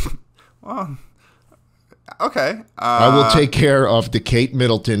Middleton. Well, okay. I will take care of the Kate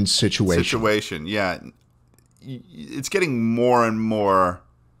Middleton situation. Yeah. It's getting more and more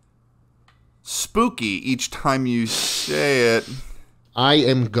spooky each time you say it. I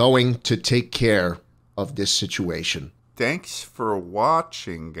am going to take care of this situation. Thanks for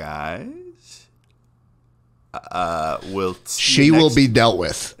watching, guys. She will be dealt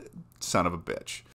with. Son of a bitch.